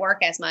looking at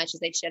work as much as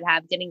I should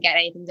have, didn't get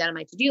anything done on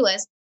my to-do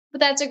list. But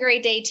that's a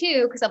great day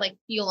too, because I'm like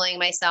fueling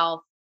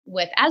myself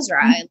with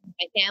Ezra and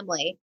my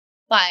family.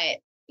 But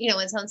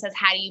when someone says,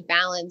 how do you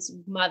balance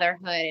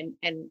motherhood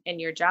and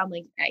your job?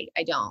 Like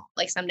I don't.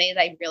 Like some days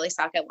I really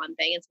suck at one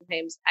thing and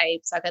sometimes I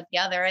suck at the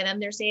other. And then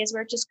there's days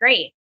where it's just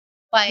great.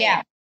 But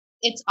yeah,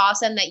 it's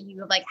awesome that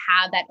you like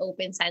have that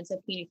open sense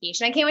of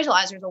communication. I can't wait till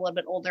Ezra's a little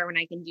bit older when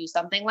I can do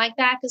something like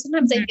that. Because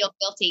sometimes I feel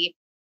guilty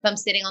if I'm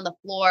sitting on the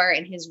floor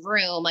in his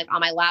room, like on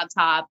my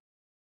laptop,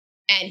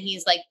 and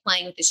he's like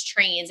playing with his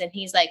trains and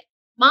he's like,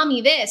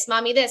 mommy this.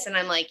 And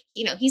I'm like,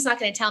 he's not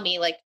going to tell me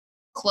like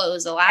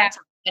close the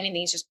laptop.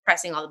 Anything, he's just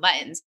pressing all the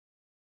buttons.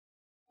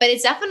 But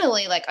it's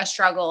definitely like a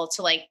struggle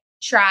to like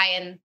try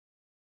and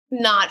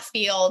not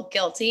feel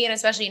guilty. And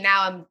especially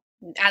now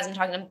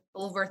I'm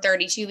over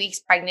 32 weeks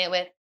pregnant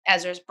with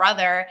Ezra's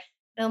brother.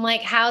 And I'm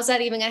like, how's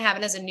that even going to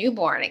happen as a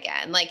newborn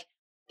again? Like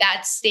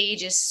that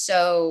stage is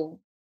so,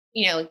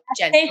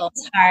 gentle.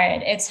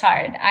 It's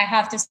hard. I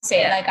have to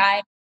say,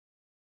 like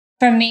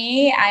For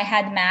me, I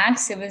had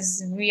Max. It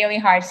was really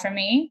hard for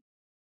me.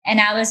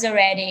 And I was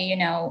already,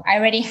 I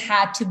already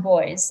had two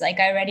boys. Like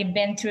I already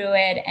been through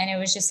it. And it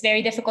was just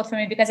very difficult for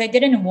me because I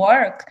didn't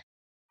work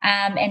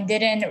and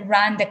didn't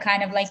run the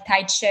kind of like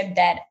tight ship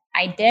that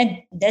I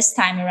did this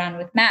time around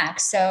with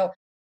Max. So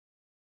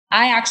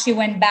I actually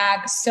went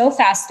back so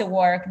fast to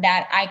work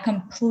that I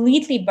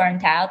completely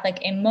burnt out,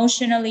 like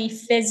emotionally,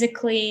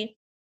 physically,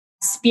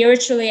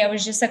 spiritually. I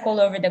was just like all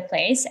over the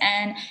place.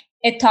 And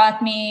it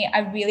taught me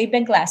a really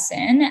big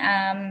lesson.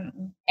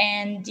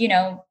 And,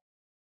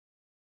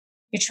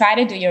 you try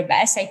to do your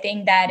best. I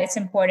think that it's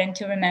important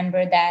to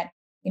remember that,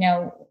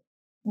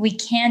 we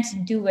can't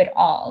do it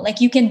all.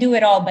 Like you can do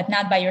it all, but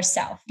not by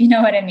yourself. You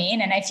know what I mean?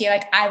 And I feel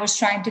like I was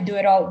trying to do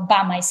it all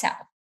by myself.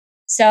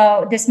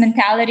 So this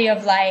mentality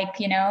of like,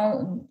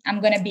 I'm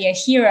going to be a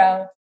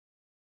hero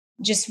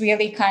just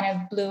really kind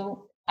of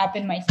blew up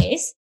in my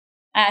face.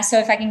 So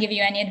if I can give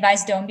you any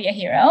advice, don't be a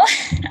hero.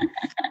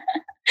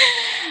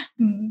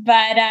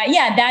 But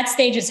yeah, that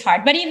stage is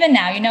hard. But even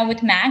now,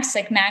 with Max,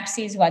 like Max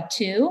is what,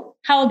 2?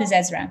 How old is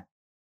Ezra?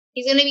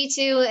 He's going to be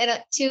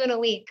 2 in a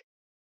week.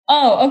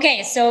 Oh,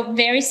 okay. So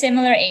very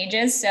similar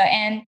ages. So,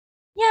 and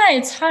yeah,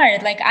 it's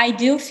hard. Like I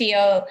do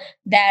feel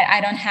that I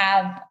don't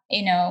have,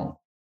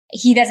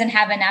 he doesn't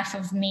have enough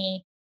of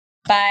me,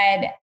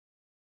 but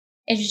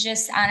it's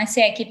just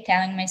honestly, I keep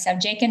telling myself,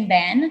 Jake and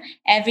Ben,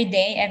 every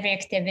day, every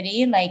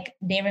activity, like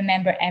they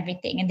remember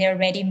everything and they're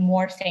already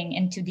morphing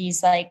into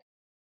these like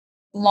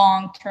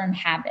long-term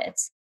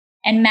habits.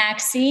 And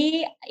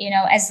Maxie,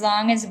 as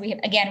long as we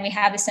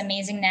have this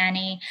amazing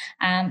nanny,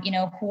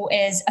 who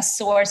is a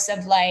source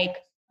of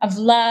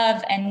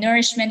love and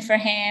nourishment for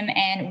him.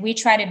 And we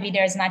try to be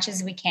there as much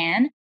as we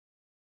can.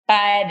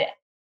 But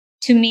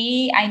to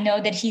me, I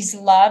know that he's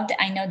loved.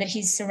 I know that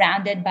he's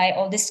surrounded by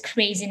all this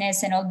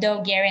craziness. And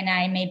although Gary and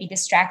I may be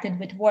distracted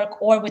with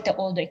work or with the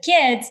older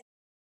kids,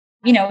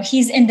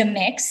 he's in the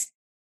mix.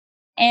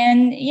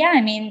 And yeah,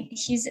 I mean,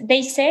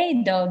 they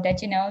say though that,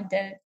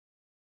 the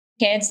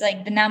kids,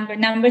 like the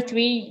number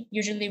 3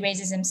 usually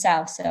raises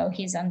himself. So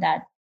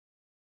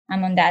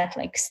I'm on that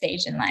like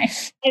stage in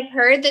life. I've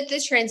heard that the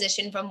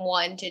transition from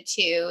 1 to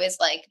 2 is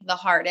like the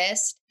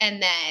hardest.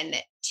 And then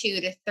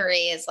 2 to 3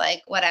 is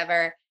like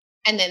whatever.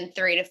 And then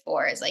 3 to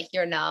 4 is like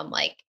you're numb,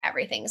 like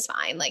everything's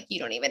fine. Like you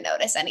don't even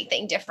notice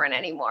anything different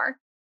anymore.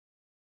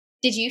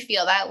 Did you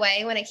feel that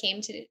way when it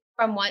came to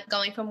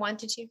going from 1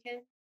 to 2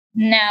 kids?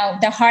 No,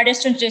 the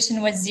hardest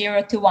transition was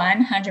 0 to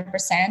 1,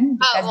 100%.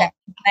 Because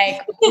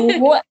like,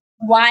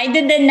 why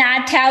did they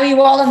not tell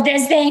you all of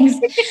these things?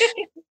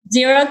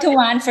 0 to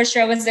 1 for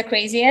sure was the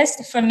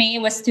craziest. For me,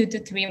 it was 2 to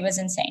 3 was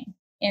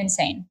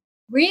insane.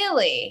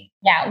 Really?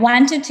 Yeah,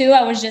 1 to 2,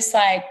 I was just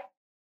like,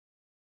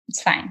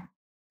 it's fine.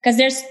 Because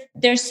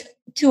there's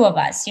 2 of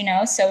us,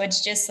 so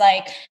it's just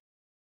like,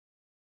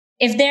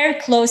 if they're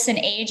close in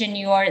age and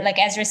you're like,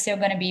 Ezra's still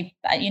going to be,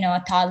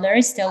 a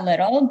toddler, still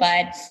little,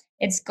 but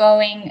it's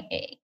going,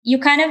 you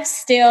kind of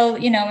still,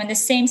 in the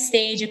same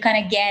stage, you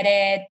kind of get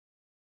it.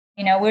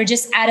 We're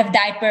just out of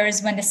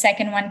diapers when the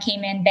second one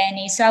came in,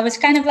 Benny. So I was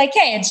kind of like,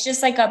 hey, it's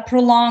just like a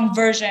prolonged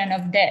version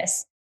of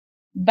this.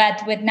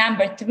 But with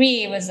number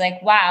 3, it was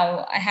like,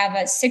 wow, I have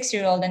a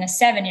 6-year-old and a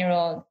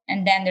 7-year-old.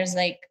 And then there's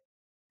like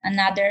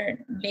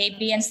another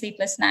baby and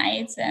sleepless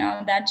nights and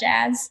all that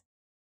jazz.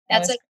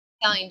 That's like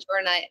telling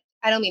Jordan,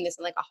 I don't mean this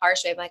in like a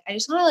harsh way, but like, I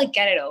just want to like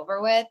get it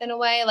over with in a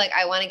way. Like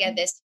I want to get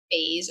this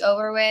phase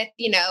over with,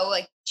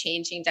 like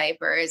changing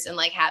diapers and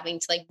like having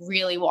to like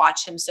really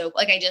watch him. So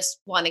like, I just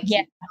want to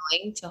keep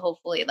going to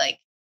hopefully like,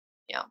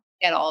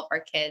 get all of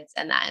our kids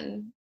and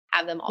then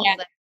have them all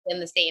in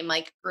the same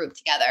like group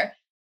together.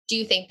 Do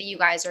you think that you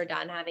guys are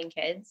done having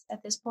kids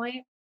at this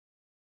point?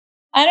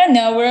 I don't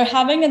know. We're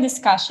having a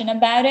discussion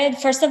about it.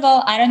 First of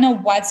all, I don't know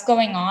what's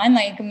going on.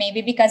 Like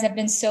maybe because I've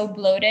been so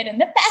bloated in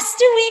the past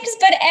 2 weeks,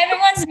 but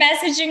everyone's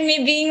messaging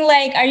me being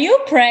like, are you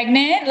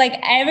pregnant? Like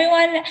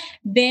everyone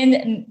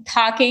been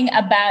talking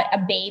about a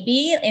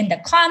baby in the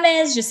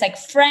comments, just like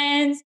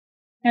friends.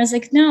 And I was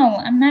like, no,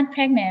 I'm not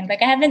pregnant.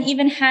 Like I haven't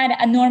even had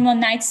a normal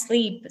night's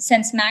sleep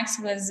since Max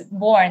was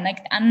born.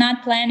 Like I'm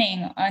not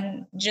planning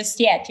on just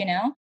yet,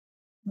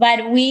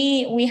 But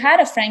we had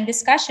a frank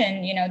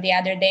discussion, the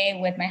other day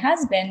with my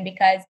husband,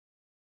 because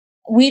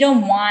we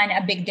don't want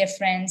a big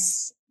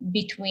difference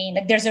between,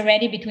 like there's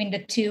already between the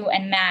 2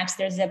 and Max,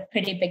 there's a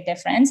pretty big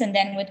difference. And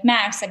then with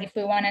Max, like if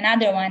we want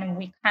another one,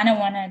 we kind of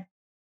want to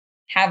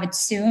have it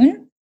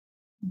soon.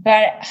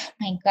 But oh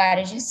my God,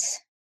 it's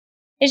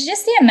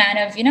just the amount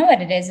of,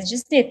 what it is. It's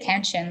just the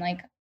attention.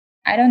 Like,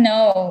 I don't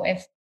know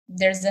if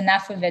there's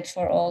enough of it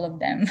for all of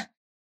them.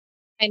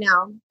 I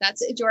know.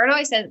 That's Jordan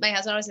always says, my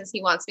husband always says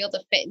he wants to be able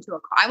to fit into a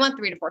car. I want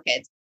 3 to 4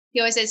 kids. He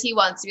always says he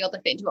wants to be able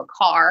to fit into a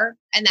car.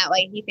 And that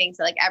way he thinks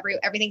that like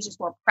everything's just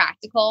more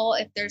practical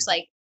if there's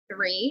like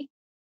 3.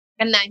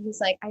 And then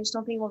he's like, I just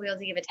don't think we'll be able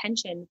to give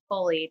attention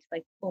fully to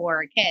like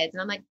 4 kids.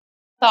 And I'm like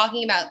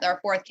talking about our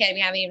 4th kid.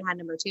 We haven't even had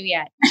number 2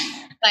 yet.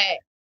 But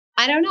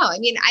I don't know. I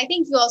mean, I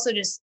think you also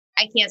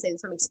I can't say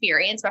this from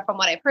experience, but from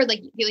what I've heard,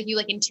 like you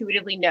like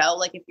intuitively know,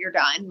 like if you're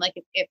done, like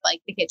if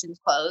like the kitchen's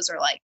closed or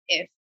like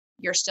if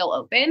you're still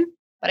open.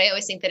 But I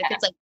always think that if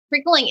it's like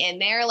trickling in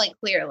there, like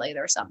clearly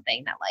there's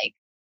something that like.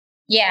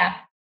 Yeah.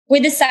 We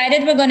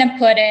decided we're going to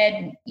put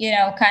it,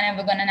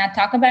 we're going to not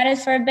talk about it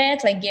for a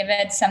bit, like give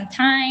it some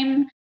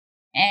time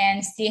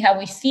and see how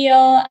we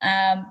feel.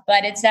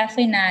 But it's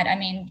definitely not, I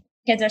mean,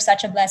 kids are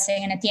such a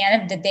blessing. And at the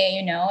end of the day,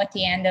 at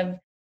the end of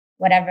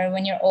whatever,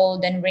 when you're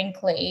old and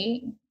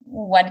wrinkly,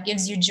 what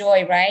gives you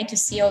joy, right? To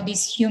see all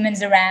these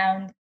humans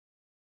around.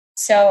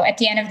 So at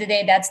the end of the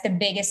day, that's the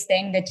biggest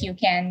thing that you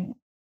can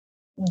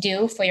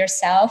do for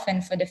yourself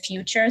and for the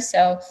future.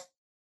 So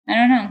I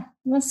don't know.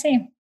 We'll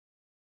see.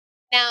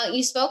 Now,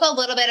 you spoke a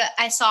little bit,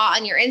 I saw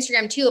on your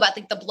Instagram too, about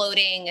like the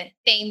bloating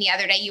thing the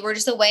other day. You were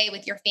just away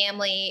with your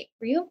family.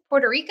 Were you in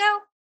Puerto Rico?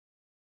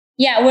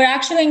 Yeah, we're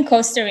actually in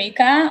Costa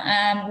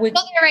Rica. We're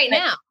there right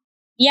now.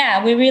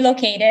 Yeah, we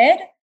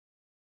relocated.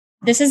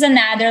 This is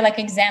another like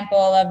example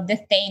of the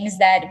things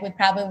that we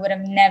probably would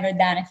have never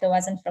done if it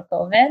wasn't for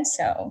COVID.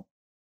 So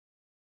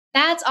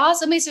that's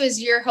awesome. So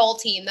is your whole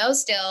team though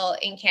still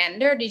in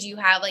Canada, or did you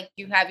have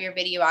your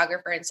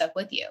videographer and stuff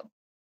with you?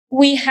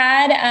 We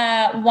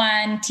had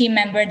one team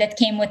member that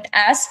came with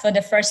us for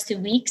the first 2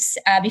 weeks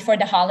before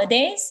the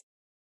holidays.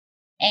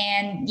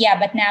 And yeah,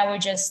 but now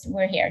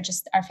we're here,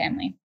 just our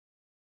family.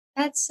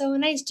 That's so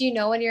nice. Do you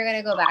know when you're going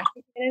to go back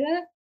to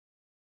Canada?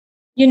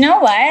 You know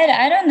what?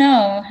 I don't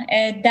know.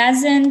 It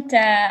doesn't,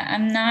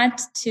 I'm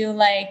not too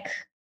like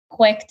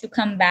quick to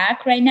come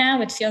back right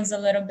now. It feels a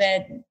little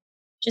bit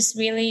just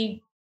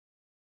really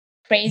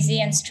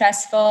crazy and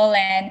stressful,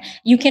 and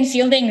you can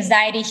feel the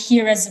anxiety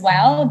here as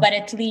well, but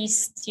at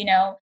least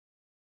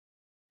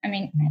I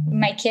mean,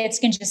 my kids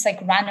can just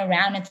like run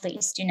around at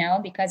least,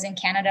 because in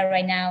Canada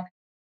right now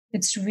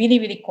it's really,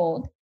 really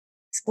cold.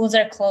 Schools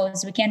are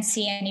closed, we can't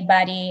see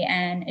anybody,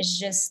 and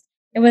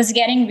it was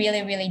getting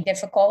really, really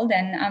difficult.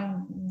 And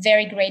I'm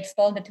very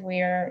grateful that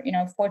we're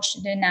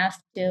fortunate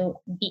enough to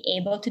be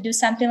able to do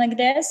something like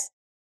this.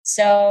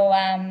 So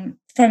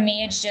for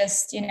me, it's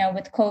just,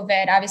 with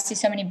COVID, obviously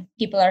so many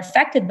people are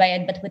affected by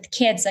it, but with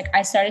kids, like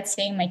I started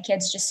seeing my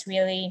kids just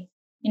really,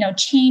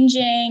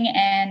 changing,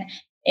 and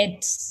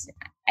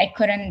I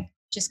couldn't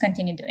just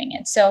continue doing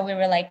it. So we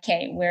were like,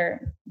 okay,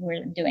 we're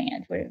doing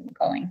it. We're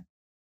going.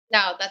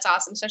 No, that's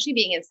awesome. Especially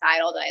being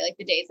inside all day. Like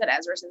the days that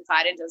Ezra's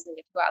inside and doesn't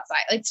get to go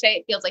outside. Like today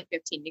it feels like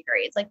 15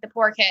 degrees. Like the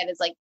poor kid is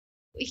like,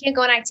 we can't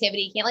go on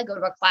activity. He can't like go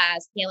to a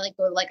class. He can't like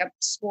go to like a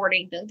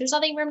sporting thing. There's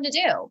nothing for him to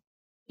do.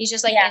 He's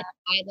just like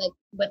inside, like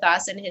with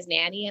us and his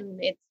nanny,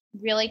 and it's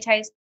really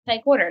tight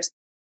quarters.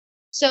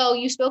 So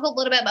you spoke a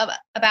little bit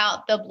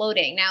about the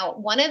bloating. Now,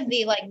 one of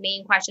the like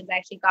main questions I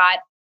actually got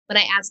when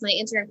I asked my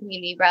Instagram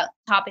community about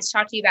topics to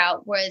talk to you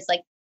about was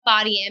like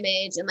body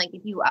image, and like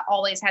if you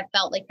always have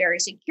felt like very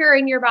secure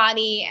in your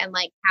body, and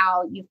like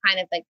how you kind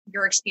of like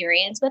your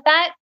experience with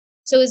that.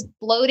 So is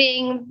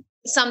bloating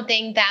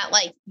something that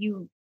like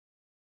you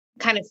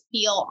kind of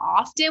feel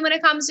often when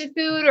it comes to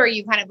food, or are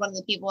you kind of one of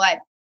the people that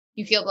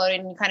you feel bloated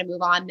and you kind of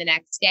move on the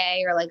next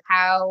day, or like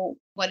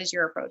what is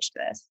your approach to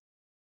this?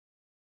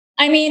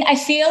 I mean, I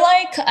feel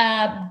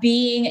like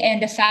being in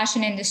the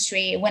fashion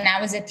industry when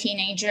I was a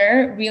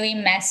teenager really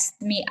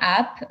messed me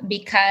up,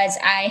 because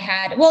I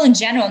had, well, in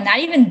general, not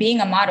even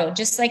being a model,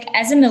 just like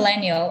as a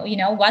millennial,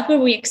 what were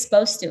we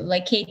exposed to?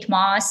 Like Kate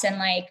Moss and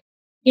like,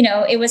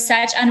 it was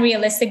such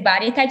unrealistic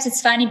body types. It's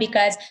funny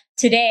because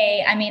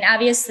today, I mean,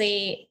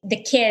 obviously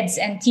the kids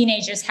and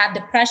teenagers have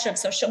the pressure of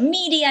social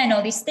media and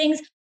all these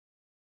things.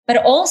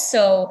 But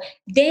also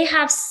they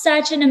have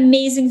such an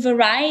amazing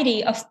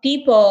variety of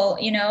people,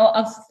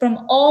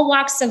 from all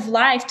walks of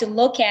life to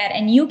look at.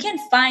 And you can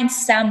find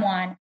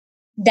someone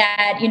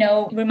that,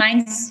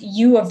 reminds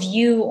you of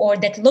you, or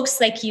that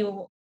looks like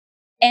you.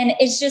 And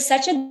it's just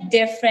such a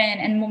different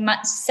and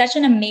such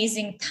an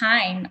amazing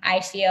time,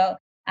 I feel,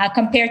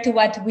 compared to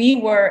what we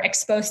were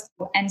exposed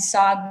to and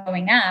saw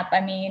growing up.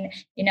 I mean,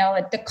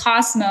 at the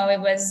Cosmo,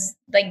 it was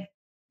like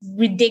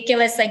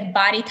ridiculous like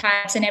body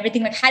types and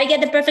everything, like how to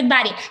get the perfect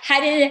body,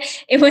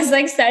 it was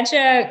like such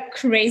a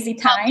crazy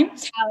time.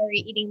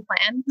 Calorie eating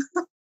plan.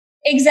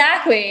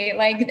 Exactly,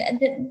 like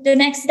the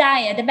next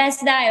diet, the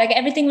best diet, like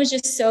everything was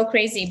just so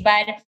crazy.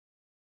 But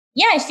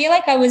yeah, I feel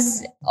like I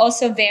was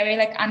also very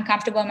like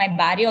uncomfortable in my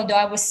body, although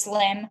I was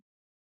slim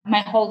my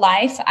whole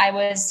life. I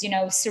was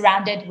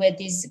surrounded with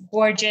these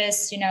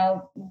gorgeous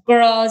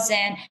girls,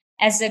 and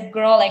as a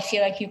girl I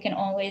feel like you can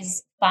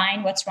always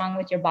find what's wrong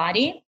with your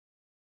body.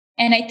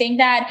 And I think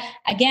that,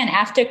 again,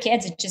 after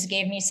kids, it just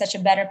gave me such a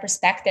better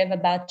perspective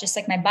about just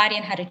like my body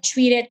and how to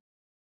treat it.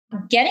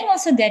 Getting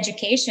also the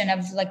education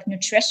of like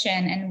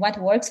nutrition and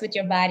what works with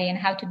your body and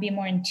how to be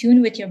more in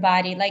tune with your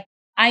body. Like,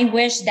 I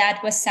wish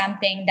that was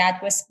something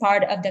that was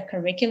part of the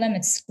curriculum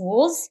at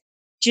schools,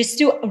 just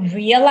to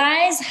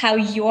realize how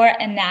your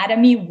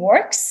anatomy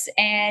works.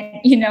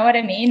 And you know what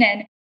I mean?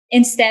 And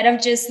instead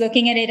of just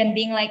looking at it and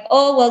being like,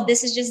 oh, well,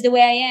 this is just the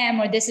way I am,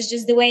 or this is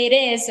just the way it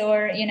is,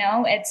 or,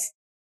 it's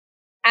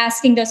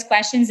asking those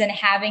questions and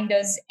having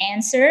those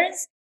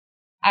answers.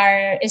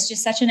 is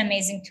just such an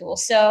amazing tool.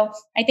 So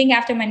I think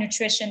after my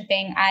nutrition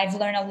thing, I've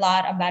learned a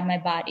lot about my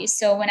body.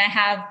 So when I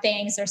have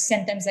things or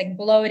symptoms like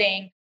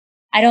bloating,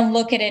 I don't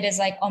look at it as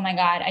like, oh my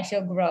God, I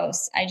feel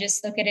gross. I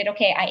just look at it,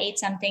 okay, I ate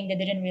something that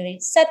didn't really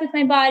set with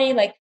my body.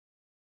 Like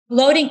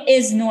bloating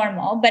is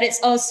normal, but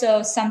it's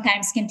also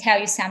sometimes can tell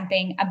you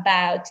something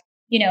about,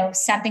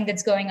 something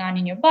that's going on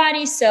in your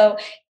body. So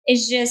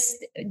it's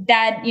just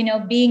that,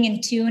 being in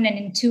tune and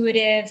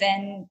intuitive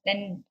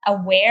and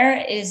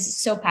aware is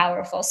so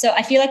powerful. So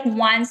I feel like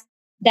once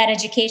that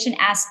education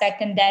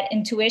aspect and that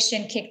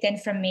intuition kicked in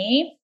for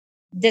me,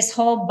 this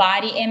whole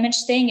body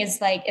image thing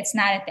is like, it's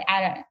not at the,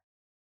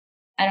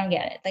 I don't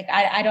get it. Like,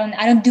 I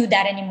don't do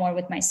that anymore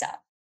with myself.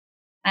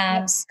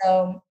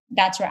 So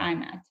that's where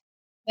I'm at.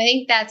 I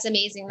think that's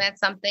amazing.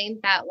 That's something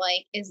that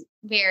like is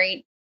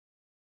very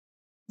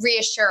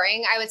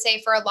reassuring, I would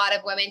say, for a lot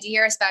of women to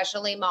hear,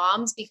 especially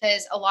moms,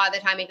 because a lot of the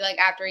time I feel like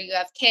after you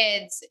have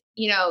kids,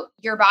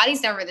 your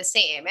body's never the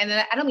same. And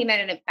I don't mean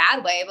that in a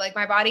bad way, but like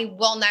my body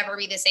will never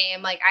be the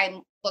same. Like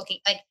I'm looking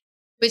like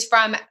it was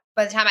from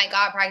by the time I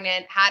got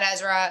pregnant, had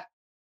Ezra,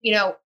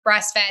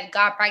 breastfed,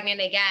 got pregnant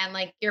again,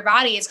 like your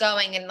body is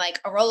going in like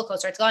a roller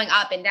coaster. It's going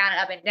up and down and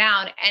up and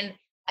down. And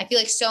I feel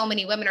like so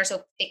many women are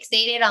so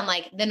fixated on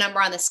like the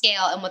number on the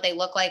scale and what they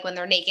look like when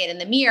they're naked in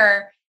the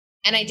mirror.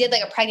 And I did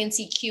like a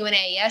pregnancy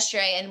Q&A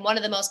yesterday. And one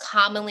of the most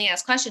commonly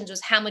asked questions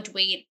was, how much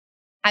weight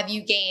have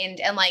you gained?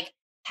 And like,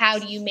 how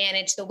do you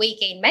manage the weight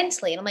gain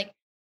mentally? And I'm like,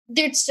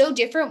 they're so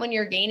different when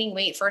you're gaining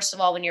weight. First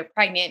of all, when you're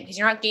pregnant, because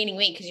you're not gaining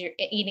weight because you're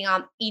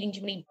eating too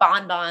many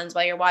bonbons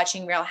while you're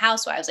watching Real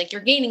Housewives. Like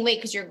you're gaining weight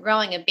because you're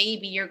growing a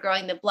baby, you're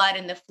growing the blood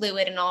and the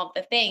fluid and all of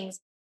the things.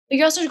 But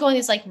you're also going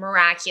this like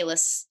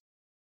miraculous,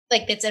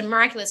 like it's a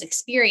miraculous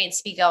experience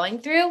to be going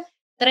through.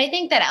 But I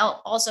think that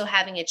also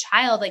having a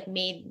child like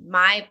made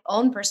my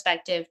own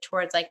perspective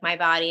towards like my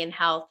body and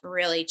health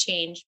really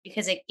change,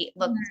 because I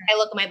look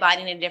at my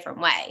body in a different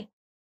way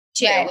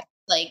too. Right.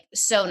 Like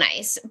so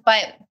nice.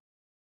 But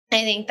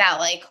I think that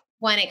like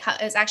when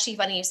it's actually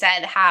funny you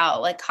said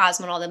how like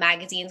Cosmo and all the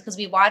magazines, because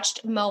we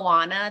watched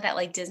Moana, that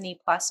like Disney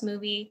Plus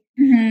movie.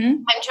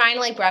 Mm-hmm. I'm trying to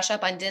like brush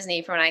up on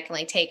Disney for when I can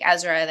like take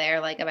Ezra there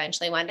like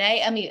eventually one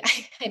day. I mean,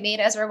 I made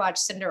Ezra watch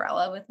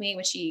Cinderella with me,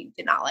 which he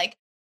did not like,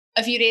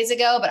 a few days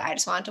ago, but I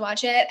just wanted to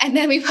watch it. And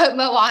then we put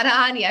Moana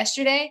on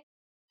yesterday.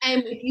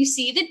 And you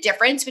see the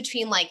difference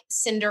between like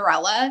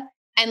Cinderella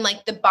and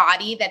like the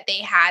body that they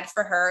had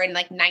for her in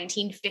like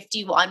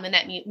 1951 when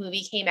that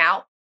movie came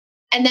out.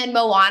 And then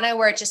Moana,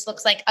 where it just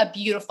looks like a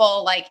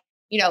beautiful, like,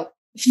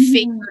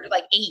 figured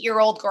like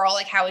 8-year-old girl,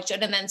 like how it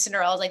should. And then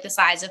Cinderella's like the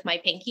size of my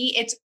pinky.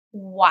 It's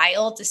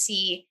wild to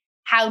see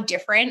how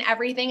different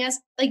everything has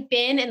like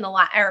been in the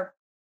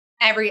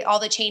all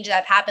the changes that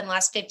have happened the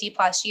last 50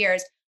 plus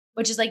years,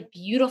 which is like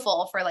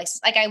beautiful for like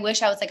I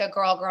wish I was like a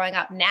girl growing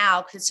up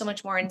now, because it's so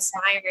much more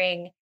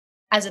inspiring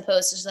as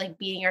opposed to just like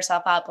beating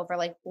yourself up over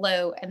like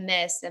bloat and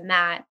this and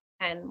that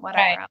and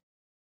whatever. Right.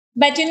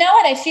 But you know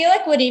what? I feel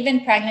like with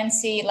even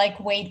pregnancy, like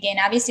weight gain,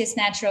 obviously it's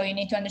natural. You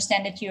need to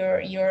understand that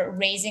you're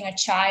raising a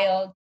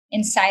child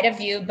inside of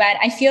you. But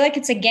I feel like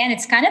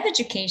it's kind of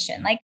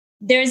education. Like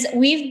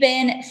we've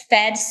been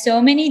fed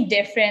so many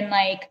different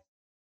like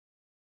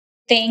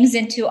things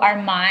into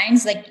our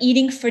minds, like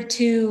eating for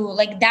two,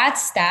 like that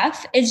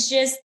stuff. It's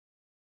just,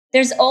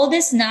 there's all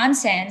this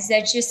nonsense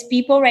that just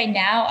people right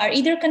now are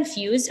either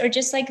confused or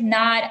just like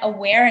not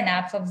aware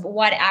enough of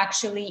what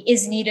actually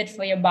is needed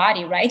for your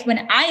body, right?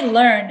 When I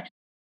learned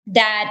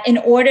that in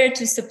order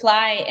to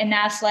supply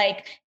enough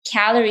like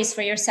calories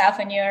for yourself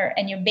and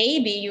your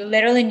baby, you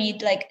literally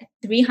need like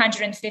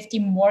 350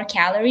 more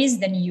calories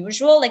than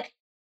usual. Like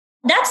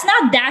that's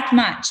not that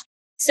much.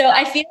 So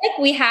I feel like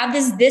we have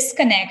this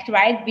disconnect,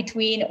 right,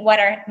 between what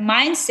our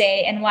minds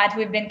say and what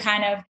we've been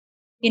kind of,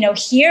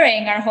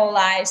 hearing our whole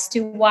lives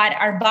to what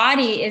our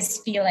body is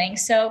feeling.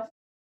 So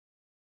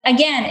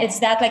again, it's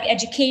that like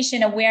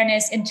education,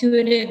 awareness,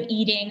 intuitive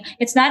eating.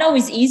 It's not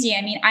always easy.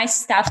 I mean, I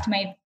stuffed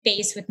my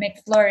face with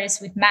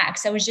McFlurries with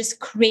Max. I was just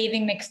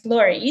craving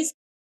McFlurries.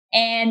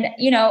 And,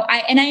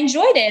 I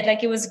enjoyed it.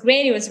 Like it was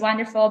great. It was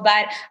wonderful.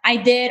 But I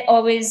did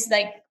always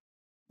like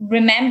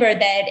remember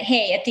that,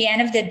 hey, at the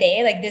end of the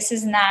day, like this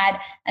is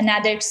not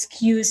another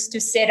excuse to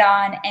sit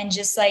on and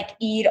just like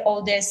eat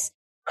all this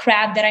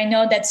crap that I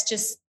know that's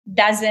just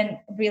doesn't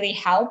really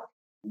help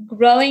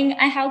growing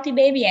a healthy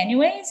baby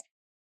anyways.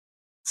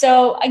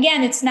 So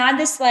again, it's not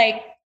this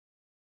like,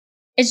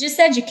 it's just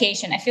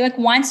education. I feel like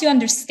once you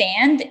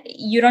understand,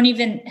 you don't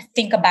even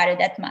think about it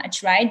that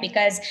much, right?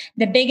 Because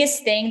the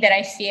biggest thing that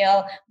I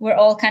feel we're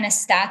all kind of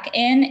stuck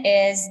in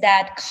is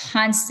that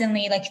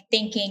constantly like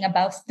thinking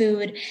about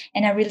food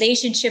and a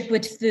relationship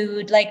with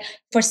food. Like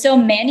for so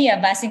many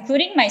of us,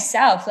 including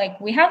myself, like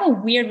we have a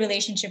weird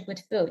relationship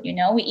with food.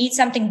 We eat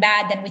something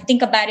bad, then we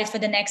think about it for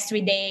the next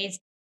 3 days.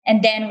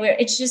 And then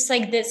it's just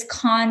like this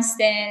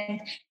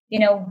constant,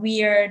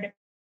 weird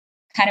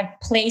kind of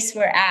place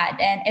we're at.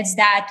 And it's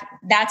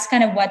that's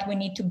kind of what we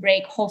need to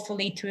break,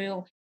 hopefully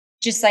through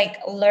just like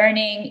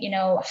learning,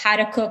 how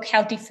to cook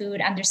healthy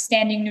food,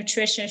 understanding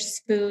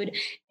nutritious food,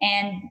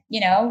 and,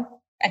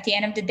 at the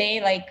end of the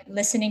day, like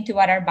listening to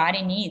what our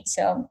body needs.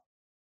 So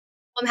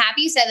I'm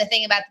happy you said the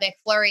thing about the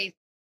McFlurry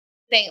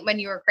thing when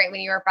you were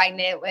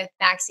pregnant with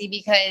Maxie,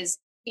 because,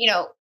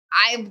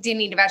 I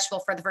didn't eat a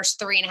vegetable for the first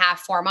 3.5,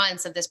 4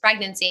 months of this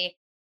pregnancy.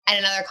 And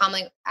another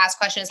commonly asked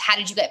question is, how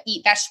did you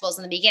eat vegetables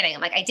in the beginning?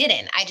 I'm like, I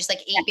didn't. I just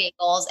ate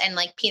bagels and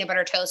peanut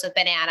butter toast with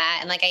banana.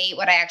 And I ate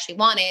what I actually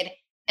wanted.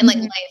 And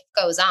life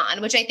goes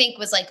on, which I think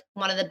was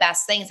one of the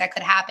best things that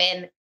could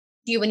happen to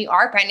you when you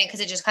are pregnant, because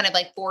it just kind of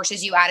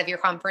forces you out of your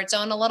comfort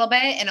zone a little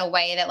bit in a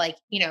way that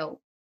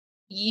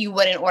you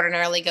wouldn't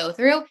ordinarily go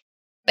through.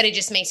 But it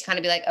just makes you kind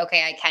of be like,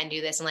 okay, I can do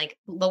this. And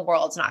the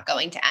world's not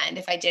going to end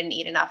if I didn't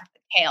eat enough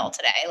kale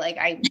today.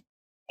 I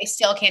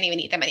still can't even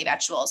eat that many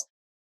vegetables.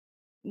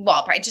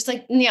 Well, probably just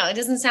it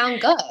doesn't sound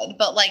good,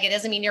 but it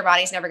doesn't mean your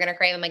body's never going to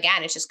crave them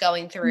again. It's just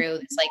going through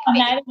this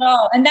not at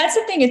all. And that's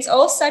the thing. It's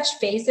all such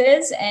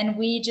phases, and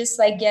we just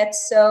get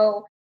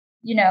so,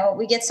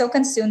 we get so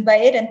consumed by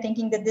it and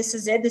thinking that this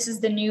is it. This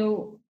is the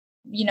new,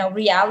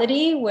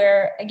 reality,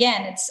 where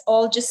again, it's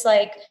all just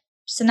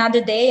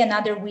another day,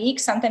 another week.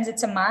 Sometimes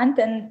it's a month,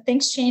 and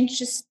things change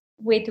just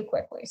way too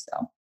quickly.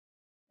 So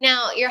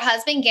now your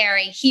husband,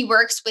 Gary, he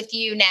works with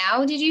you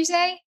now, did you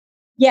say?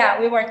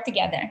 Yeah, we work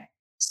together.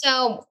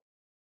 So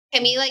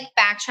can we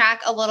backtrack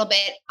a little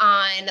bit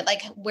on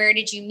where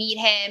did you meet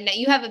him? Now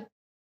you have a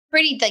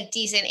pretty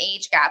decent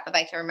age gap, if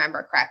I can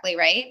remember correctly,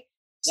 right?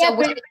 So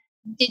yeah,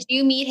 did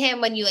you meet him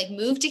when you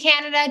moved to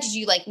Canada? Did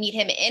you meet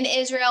him in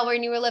Israel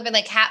when you were living?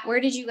 Where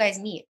did you guys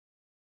meet?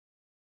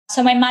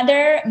 So my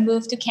mother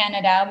moved to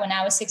Canada when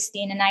I was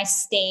 16, and I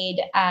stayed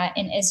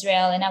in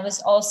Israel. And I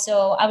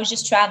was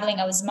just traveling.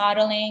 I was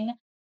modeling.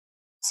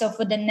 So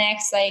for the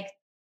next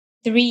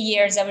 3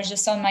 years, I was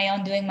just on my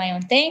own, doing my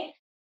own thing.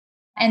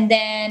 And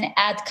then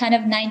at kind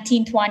of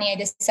 19, 20, I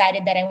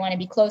decided that I want to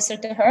be closer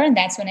to her. And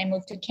that's when I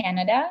moved to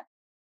Canada.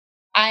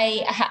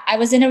 I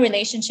was in a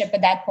relationship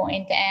at that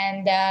point,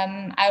 and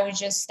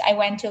I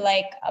went to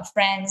a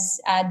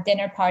friend's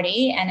dinner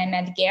party, and I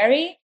met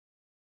Gary.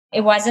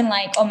 It wasn't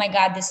oh my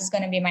God, this is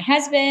going to be my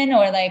husband,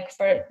 or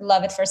for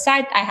love at first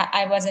sight.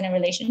 I was in a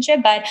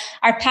relationship, but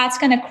our paths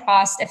kind of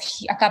crossed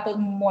a couple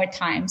more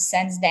times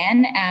since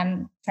then,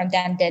 from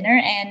that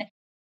dinner. And,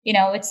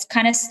 it's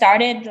kind of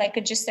started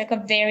just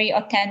a very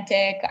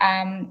authentic,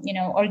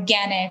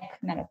 organic,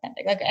 not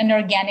authentic, an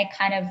organic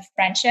kind of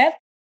friendship.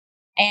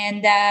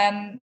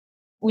 And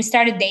we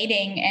started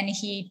dating, and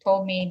he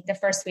told me the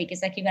first week,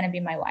 is you're going to be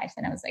my wife.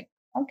 And I was like,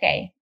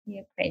 okay,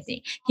 you're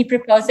crazy. He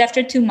proposed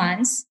after 2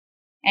 months.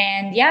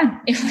 And yeah,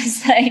 it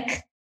was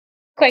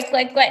quick.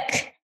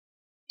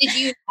 Did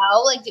you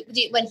know,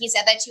 when he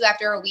said that to you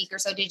after a week or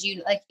so, did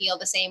you feel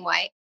the same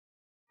way?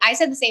 I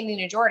said the same thing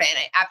to Jordan.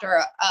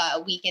 After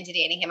a week into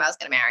dating him, I was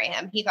going to marry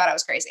him. He thought I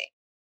was crazy.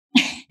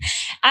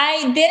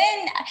 I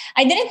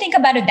didn't think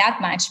about it that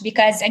much,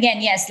 because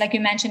again, yes, like you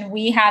mentioned,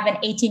 we have an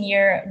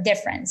 18-year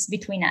difference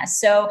between us.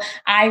 So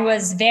I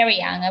was very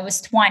young. I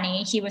was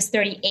 20. He was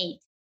 38.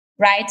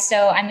 Right.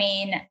 So, I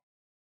mean,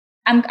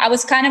 I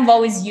was kind of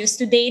always used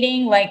to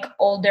dating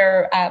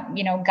older,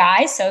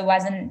 guys. So it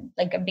wasn't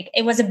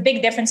it was a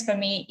big difference for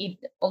me,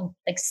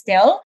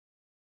 still.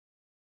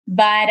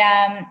 But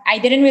I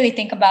didn't really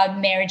think about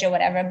marriage or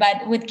whatever.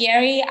 But with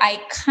Gary, I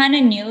kind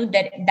of knew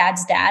that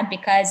that's that,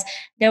 because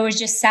there was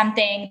just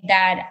something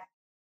that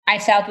I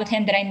felt with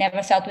him that I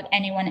never felt with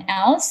anyone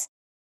else.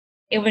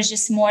 It was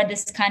just more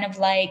this kind of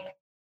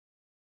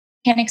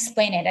can't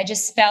explain it. I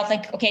just felt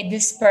okay,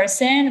 this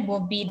person will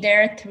be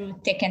there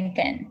through thick and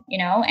thin,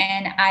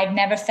 and I've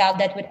never felt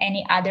that with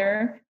any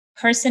other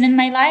person in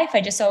my life.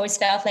 I just always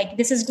felt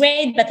this is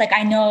great, but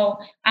I know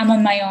I'm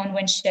on my own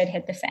when shit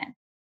hit the fan.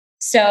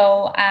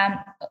 So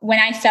when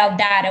I felt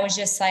that, I was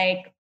just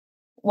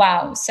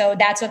wow. So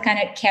that's what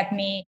kind of kept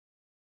me,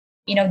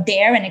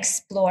 there and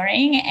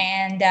exploring.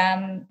 And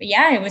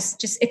yeah, it was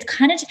just, it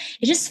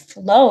just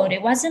flowed.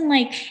 It wasn't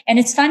and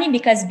it's funny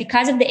because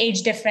of the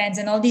age difference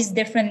and all these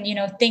different,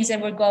 things that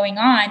were going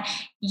on,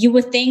 you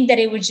would think that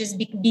it would just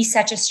be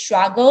such a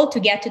struggle to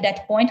get to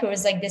that point where it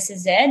was this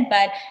is it.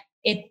 But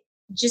it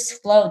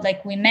just flowed.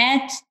 We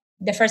met.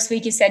 The first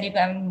week he said,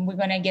 we're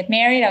going to get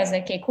married. I was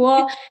like, okay,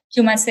 cool.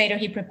 2 months later,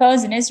 he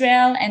proposed in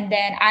Israel. And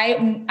then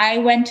I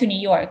went to New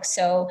York.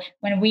 So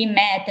when we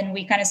met and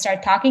we kind of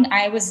started talking,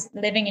 I was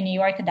living in New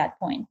York at that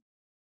point.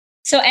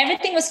 So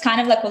everything was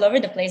kind of all over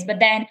the place. But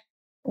then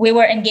we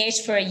were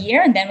engaged for a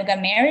year, and then we got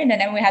married,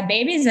 and then we had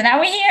babies, and now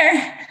we're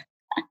here.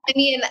 I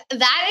mean, that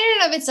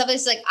in and of itself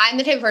is I'm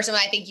the type of person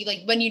I think you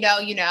when I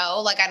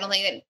don't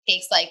think that it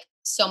takes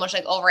so much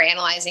over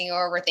analyzing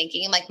or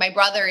overthinking. And my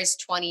brother is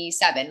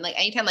 27.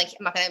 Anytime I'm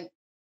not gonna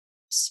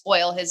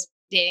spoil his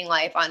dating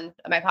life on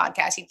my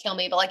podcast, he'd kill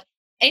me. But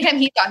anytime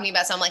he's talking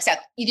about something Seth,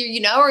 either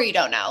you know or you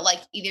don't know.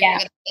 Either you're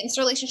gonna be in this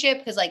relationship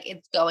because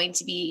it's going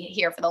to be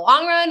here for the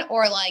long run,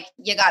 or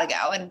you gotta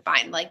go and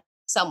find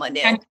someone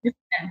new. 100%.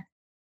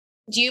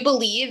 Do you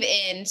believe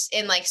in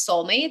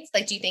soulmates?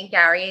 Do you think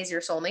Gary is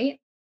your soulmate?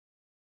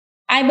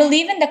 I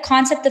believe in the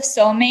concept of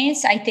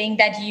soulmates. I think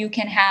that you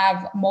can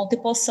have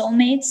multiple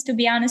soulmates, to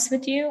be honest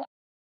with you.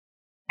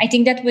 I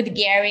think that with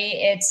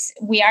Gary,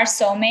 we are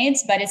soulmates,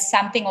 but it's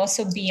something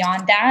also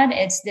beyond that.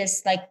 It's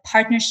this like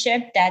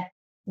partnership that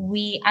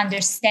we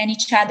understand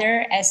each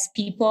other as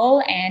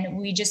people and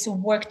we just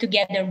work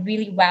together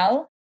really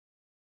well.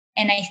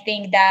 And I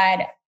think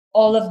that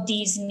all of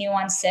these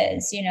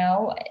nuances,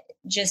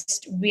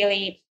 just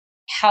really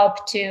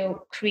help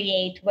to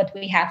create what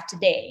we have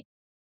today.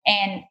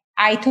 And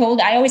I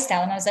always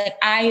tell him, I was like,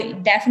 I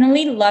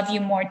definitely love you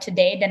more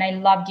today than I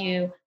loved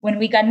you when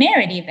we got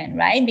married even,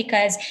 right?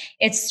 Because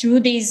it's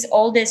through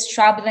all this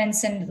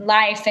turbulence and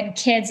life and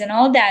kids and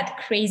all that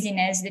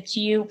craziness that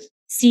you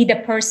see the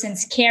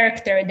person's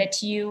character,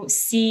 that you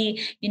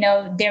see,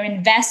 their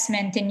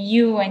investment in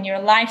you and your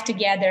life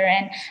together.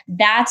 And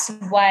that's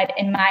what,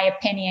 in my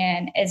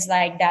opinion, is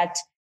like that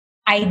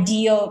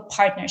ideal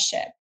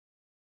partnership.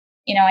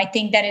 I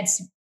think that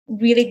it's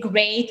really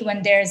great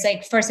when there's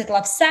like first at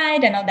love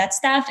side and all that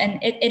stuff.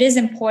 And it is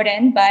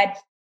important, but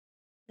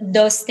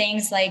those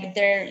things like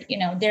they're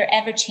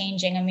ever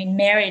changing. I mean,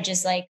 marriage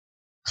is like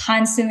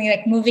constantly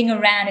like moving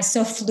around, is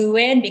so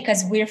fluid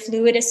because we're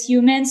fluid as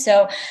humans.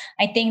 So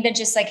I think that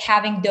just like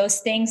having those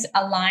things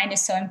aligned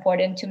is so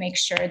important to make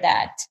sure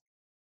that.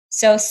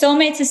 So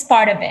soulmates is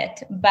part of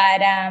it,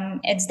 but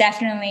it's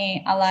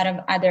definitely a lot of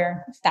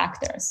other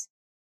factors.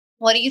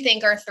 What do you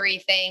think are 3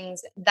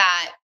 things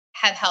that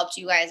have helped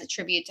you guys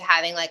attribute to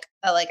having like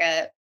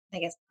a I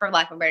guess, for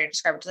lack of a better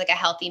description, just like a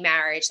healthy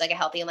marriage, like a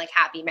healthy and like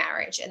happy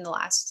marriage in the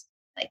last,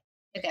 like,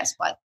 I guess,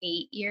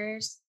 8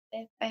 years,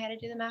 if I had to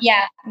do the math?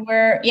 Yeah,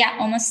 we're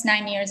almost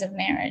 9 years of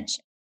marriage.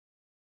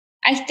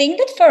 I think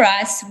that for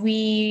us,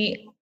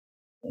 we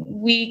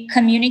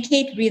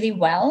communicate really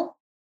well.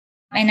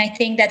 And I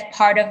think that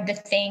part of the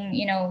thing,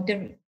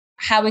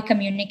 how we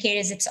communicate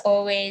is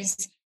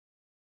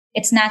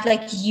it's not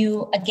like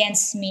you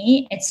against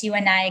me, it's you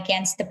and I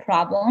against the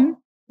problem,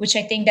 which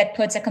I think that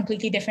puts a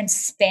completely different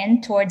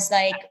spin towards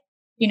like,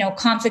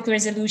 conflict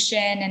resolution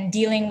and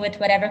dealing with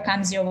whatever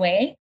comes your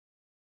way.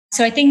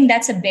 So I think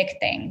that's a big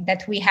thing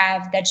that we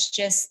have that's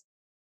just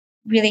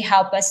really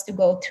help us to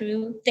go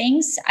through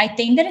things. I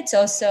think that it's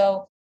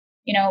also,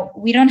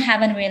 we don't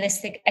have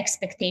unrealistic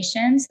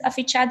expectations of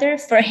each other.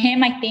 For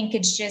him, I think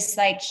it's just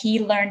like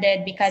he learned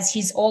it because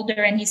he's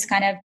older and he's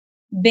kind of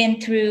been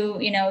through,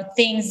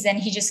 things and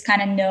he just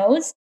kind of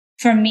knows.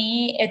 For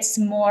me, it's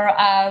more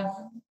of,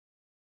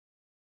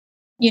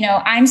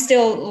 I'm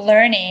still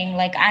learning,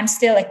 like I'm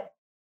still like,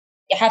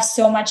 I have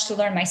so much to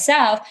learn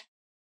myself.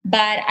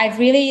 But I've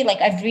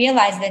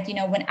realized that,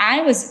 when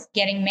I was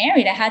getting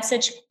married, I had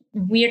such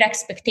weird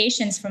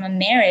expectations from a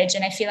marriage.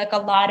 And I feel like a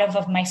lot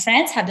of my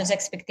friends have those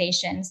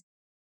expectations,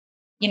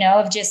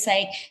 of just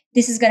like,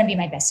 this is going to be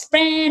my best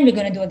friend. We're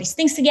going to do all these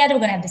things together.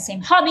 We're going to have the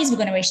same hobbies. We're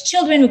going to raise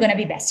children. We're going to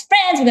be best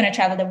friends. We're going to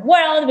travel the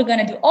world. We're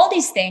going to do all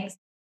these things.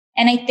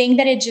 And I think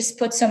that it just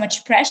puts so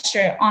much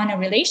pressure on a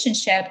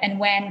relationship. And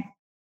when,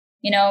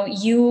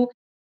 you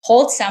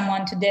hold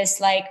someone to this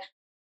like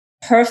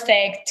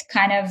perfect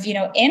kind of,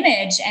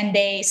 image and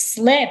they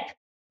slip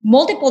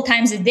multiple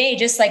times a day,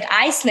 just like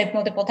I slip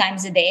multiple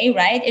times a day,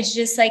 right? It's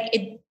just like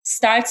it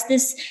starts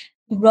this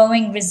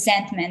growing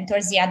resentment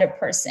towards the other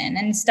person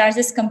and starts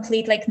this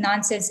complete like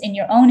nonsense in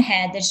your own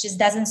head that just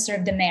doesn't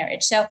serve the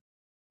marriage. So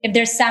if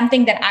there's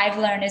something that I've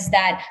learned is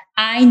that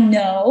I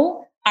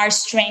know our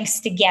strengths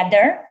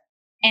together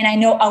and I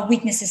know our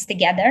weaknesses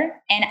together,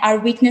 and our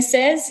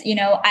weaknesses,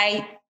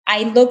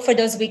 I look for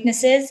those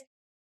weaknesses,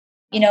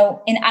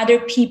 in other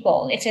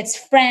people, if it's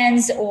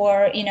friends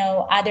or,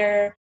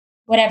 other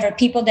whatever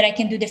people that I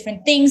can do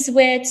different things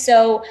with.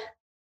 So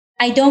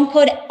I don't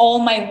put all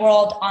my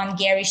world on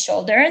Gary's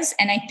shoulders.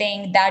 And I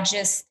think that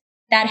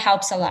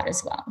helps a lot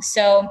as well.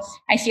 So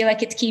I feel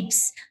like it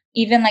keeps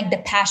even like the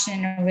passion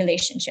in a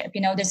relationship,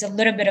 there's a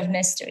little bit of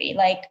mystery.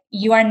 Like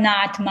you are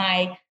not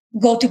my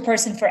go-to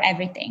person for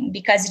everything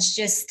because it's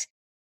just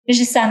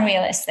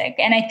unrealistic.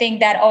 And I think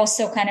that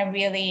also kind of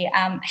really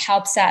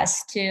helps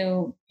us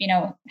to,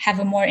 have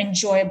a more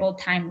enjoyable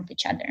time with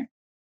each other.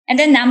 And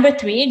then number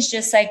 3, it's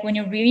just like when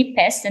you're really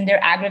pissed and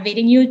they're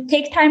aggravating you,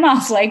 take time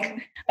off. Like,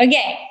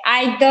 okay,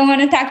 I don't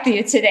want to talk to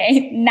you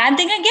today.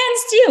 Nothing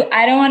against you.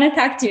 I don't want to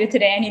talk to you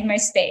today. I need my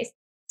space.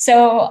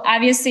 So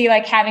obviously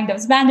like having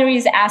those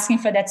boundaries, asking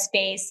for that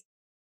space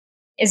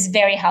is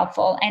very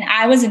helpful. And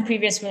I was in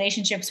previous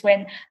relationships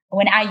when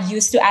I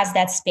used to ask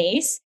that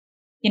space,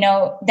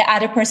 the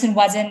other person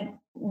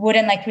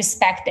wouldn't like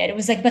respect it. It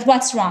was like, but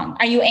what's wrong?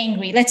 Are you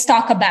angry? Let's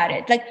talk about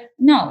it. Like,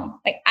 no,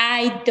 like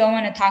I don't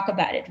want to talk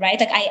about it. Right.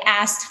 Like I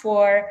asked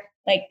for,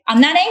 like,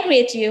 I'm not angry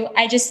at you.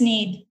 I just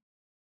need,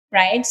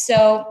 right.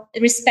 So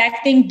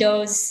respecting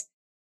those,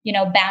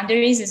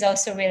 boundaries is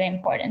also really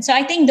important. So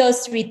I think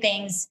those 3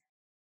 things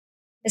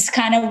is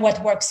kind of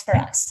what works for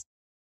us.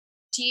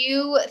 Do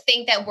you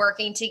think that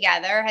working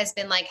together has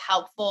been like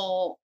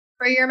helpful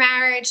for your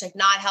marriage, like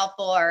not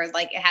helpful, or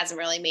like it hasn't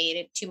really made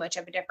it too much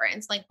of a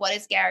difference? Like what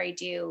does Gary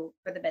do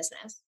for the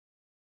business?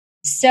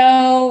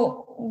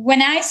 So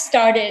when I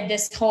started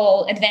this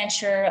whole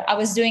adventure, I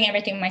was doing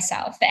everything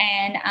myself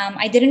and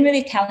I didn't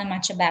really tell him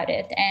much about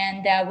it.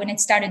 And when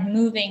it started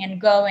moving and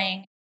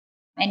going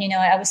and,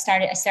 I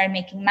started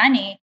making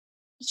money.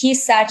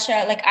 He's such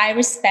a, like, I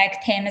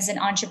respect him as an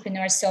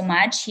entrepreneur so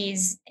much.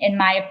 He's, in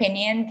my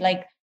opinion,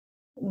 like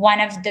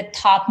one of the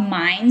top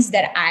minds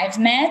that I've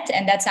met.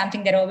 And that's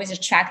something that always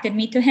attracted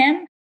me to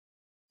him.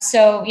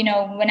 So,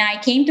 when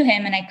I came to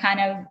him and I kind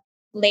of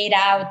laid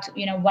out,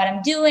 what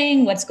I'm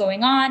doing, what's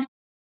going on,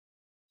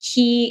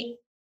 he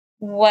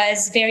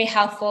was very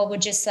helpful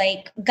with just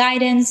like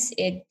guidance.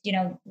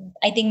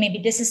 I think maybe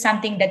this is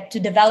something that to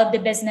develop the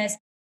business.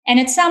 And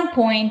at some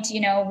point,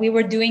 we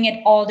were doing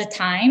it all the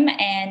time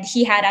and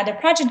he had other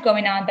projects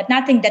going on, but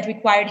nothing that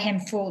required him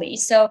fully.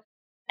 So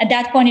at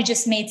that point, it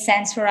just made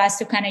sense for us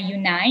to kind of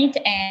unite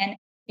and,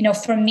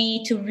 for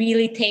me to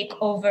really take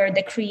over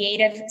the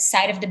creative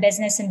side of the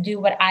business and do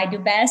what I do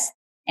best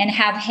and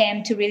have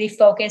him to really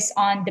focus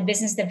on the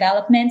business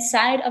development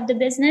side of the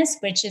business,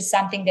 which is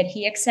something that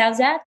he excels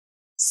at.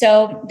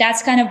 So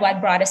that's kind of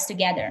what brought us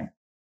together.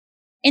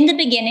 In the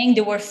beginning,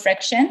 there were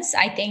frictions,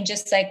 I think,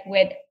 just like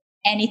with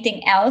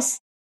anything else,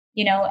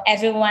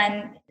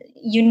 everyone,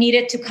 you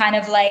needed to kind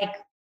of like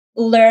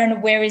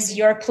learn where is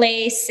your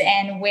place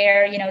and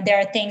where, there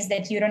are things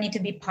that you don't need to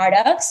be part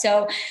of.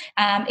 So,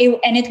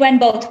 it went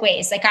both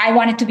ways. Like I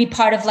wanted to be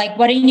part of like,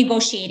 what are you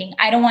negotiating?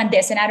 I don't want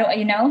this. And I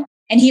don't,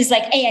 and he's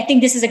like, hey, I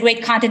think this is a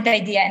great content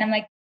idea. And I'm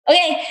like,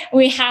 okay,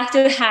 we have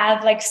to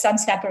have like some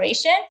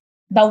separation.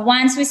 But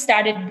once we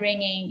started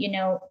bringing,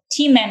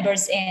 team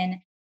members in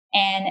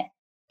and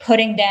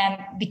putting them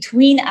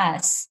between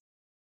us,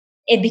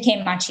 it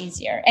became much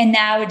easier. And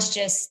now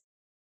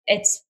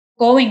it's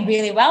going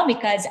really well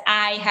because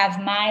I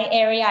have my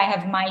area, I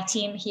have my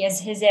team, he has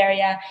his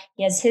area,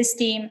 he has his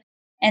team.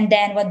 And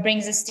then what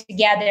brings us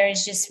together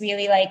is just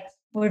really like,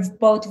 we're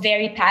both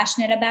very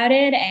passionate about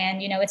it.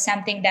 And, it's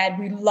something that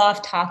we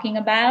love talking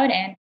about.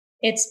 And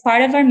it's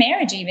part of our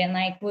marriage even.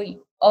 Like we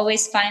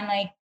always find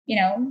like,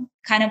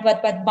 kind of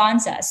what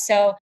bonds us.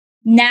 So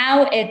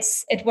now it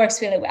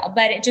works really well.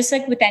 But just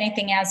like with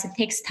anything else, it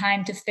takes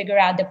time to figure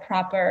out the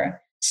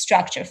proper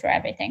structure for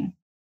everything.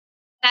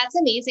 That's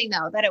amazing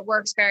though, that it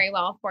works very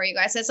well for you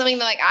guys. It's something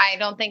that like, I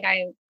don't think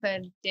I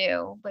could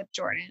do with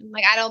Jordan.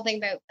 Like, I don't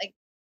think that like,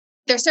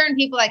 there's certain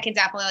people that can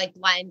definitely like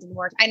blend and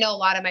work. I know a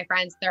lot of my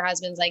friends, their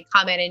husbands like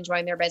come in and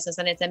join their business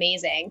and it's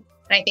amazing.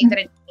 And I think that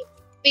it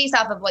based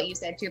off of what you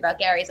said too about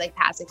Gary's like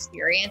past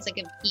experience, like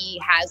if he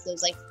has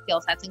those like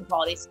skill sets and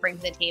qualities to bring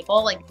to the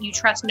table, like you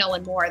trust no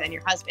one more than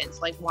your husband.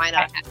 So like, why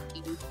not have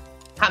you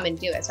come and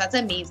do it? So that's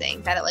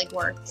amazing that it like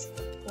works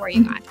for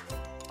you guys.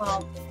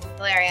 Well,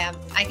 Valeria,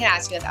 I can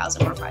ask you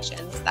 1,000 more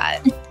questions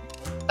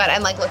but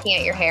I'm like looking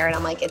at your hair and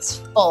I'm like, it's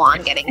full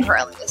on getting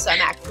curly. So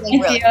I'm actually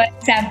really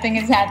something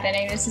is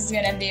happening. This is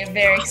going to be a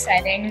very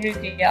exciting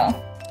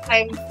reveal.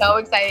 I'm so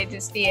excited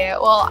to see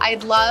it. Well,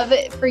 I'd love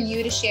for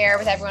you to share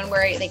with everyone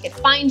where they could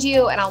find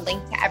you, and I'll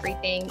link to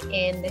everything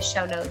in the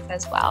show notes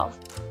as well.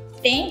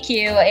 Thank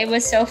you. It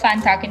was so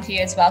fun talking to you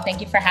as well.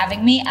 Thank you for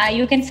having me.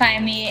 You can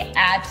find me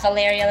at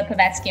Valeria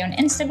Lipovetsky on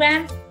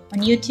Instagram, on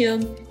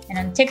YouTube, and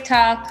on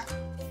TikTok.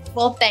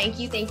 Well, thank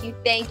you.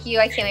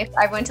 I can't wait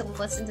for everyone to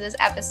listen to this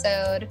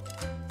episode.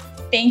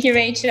 Thank you,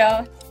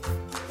 Rachel.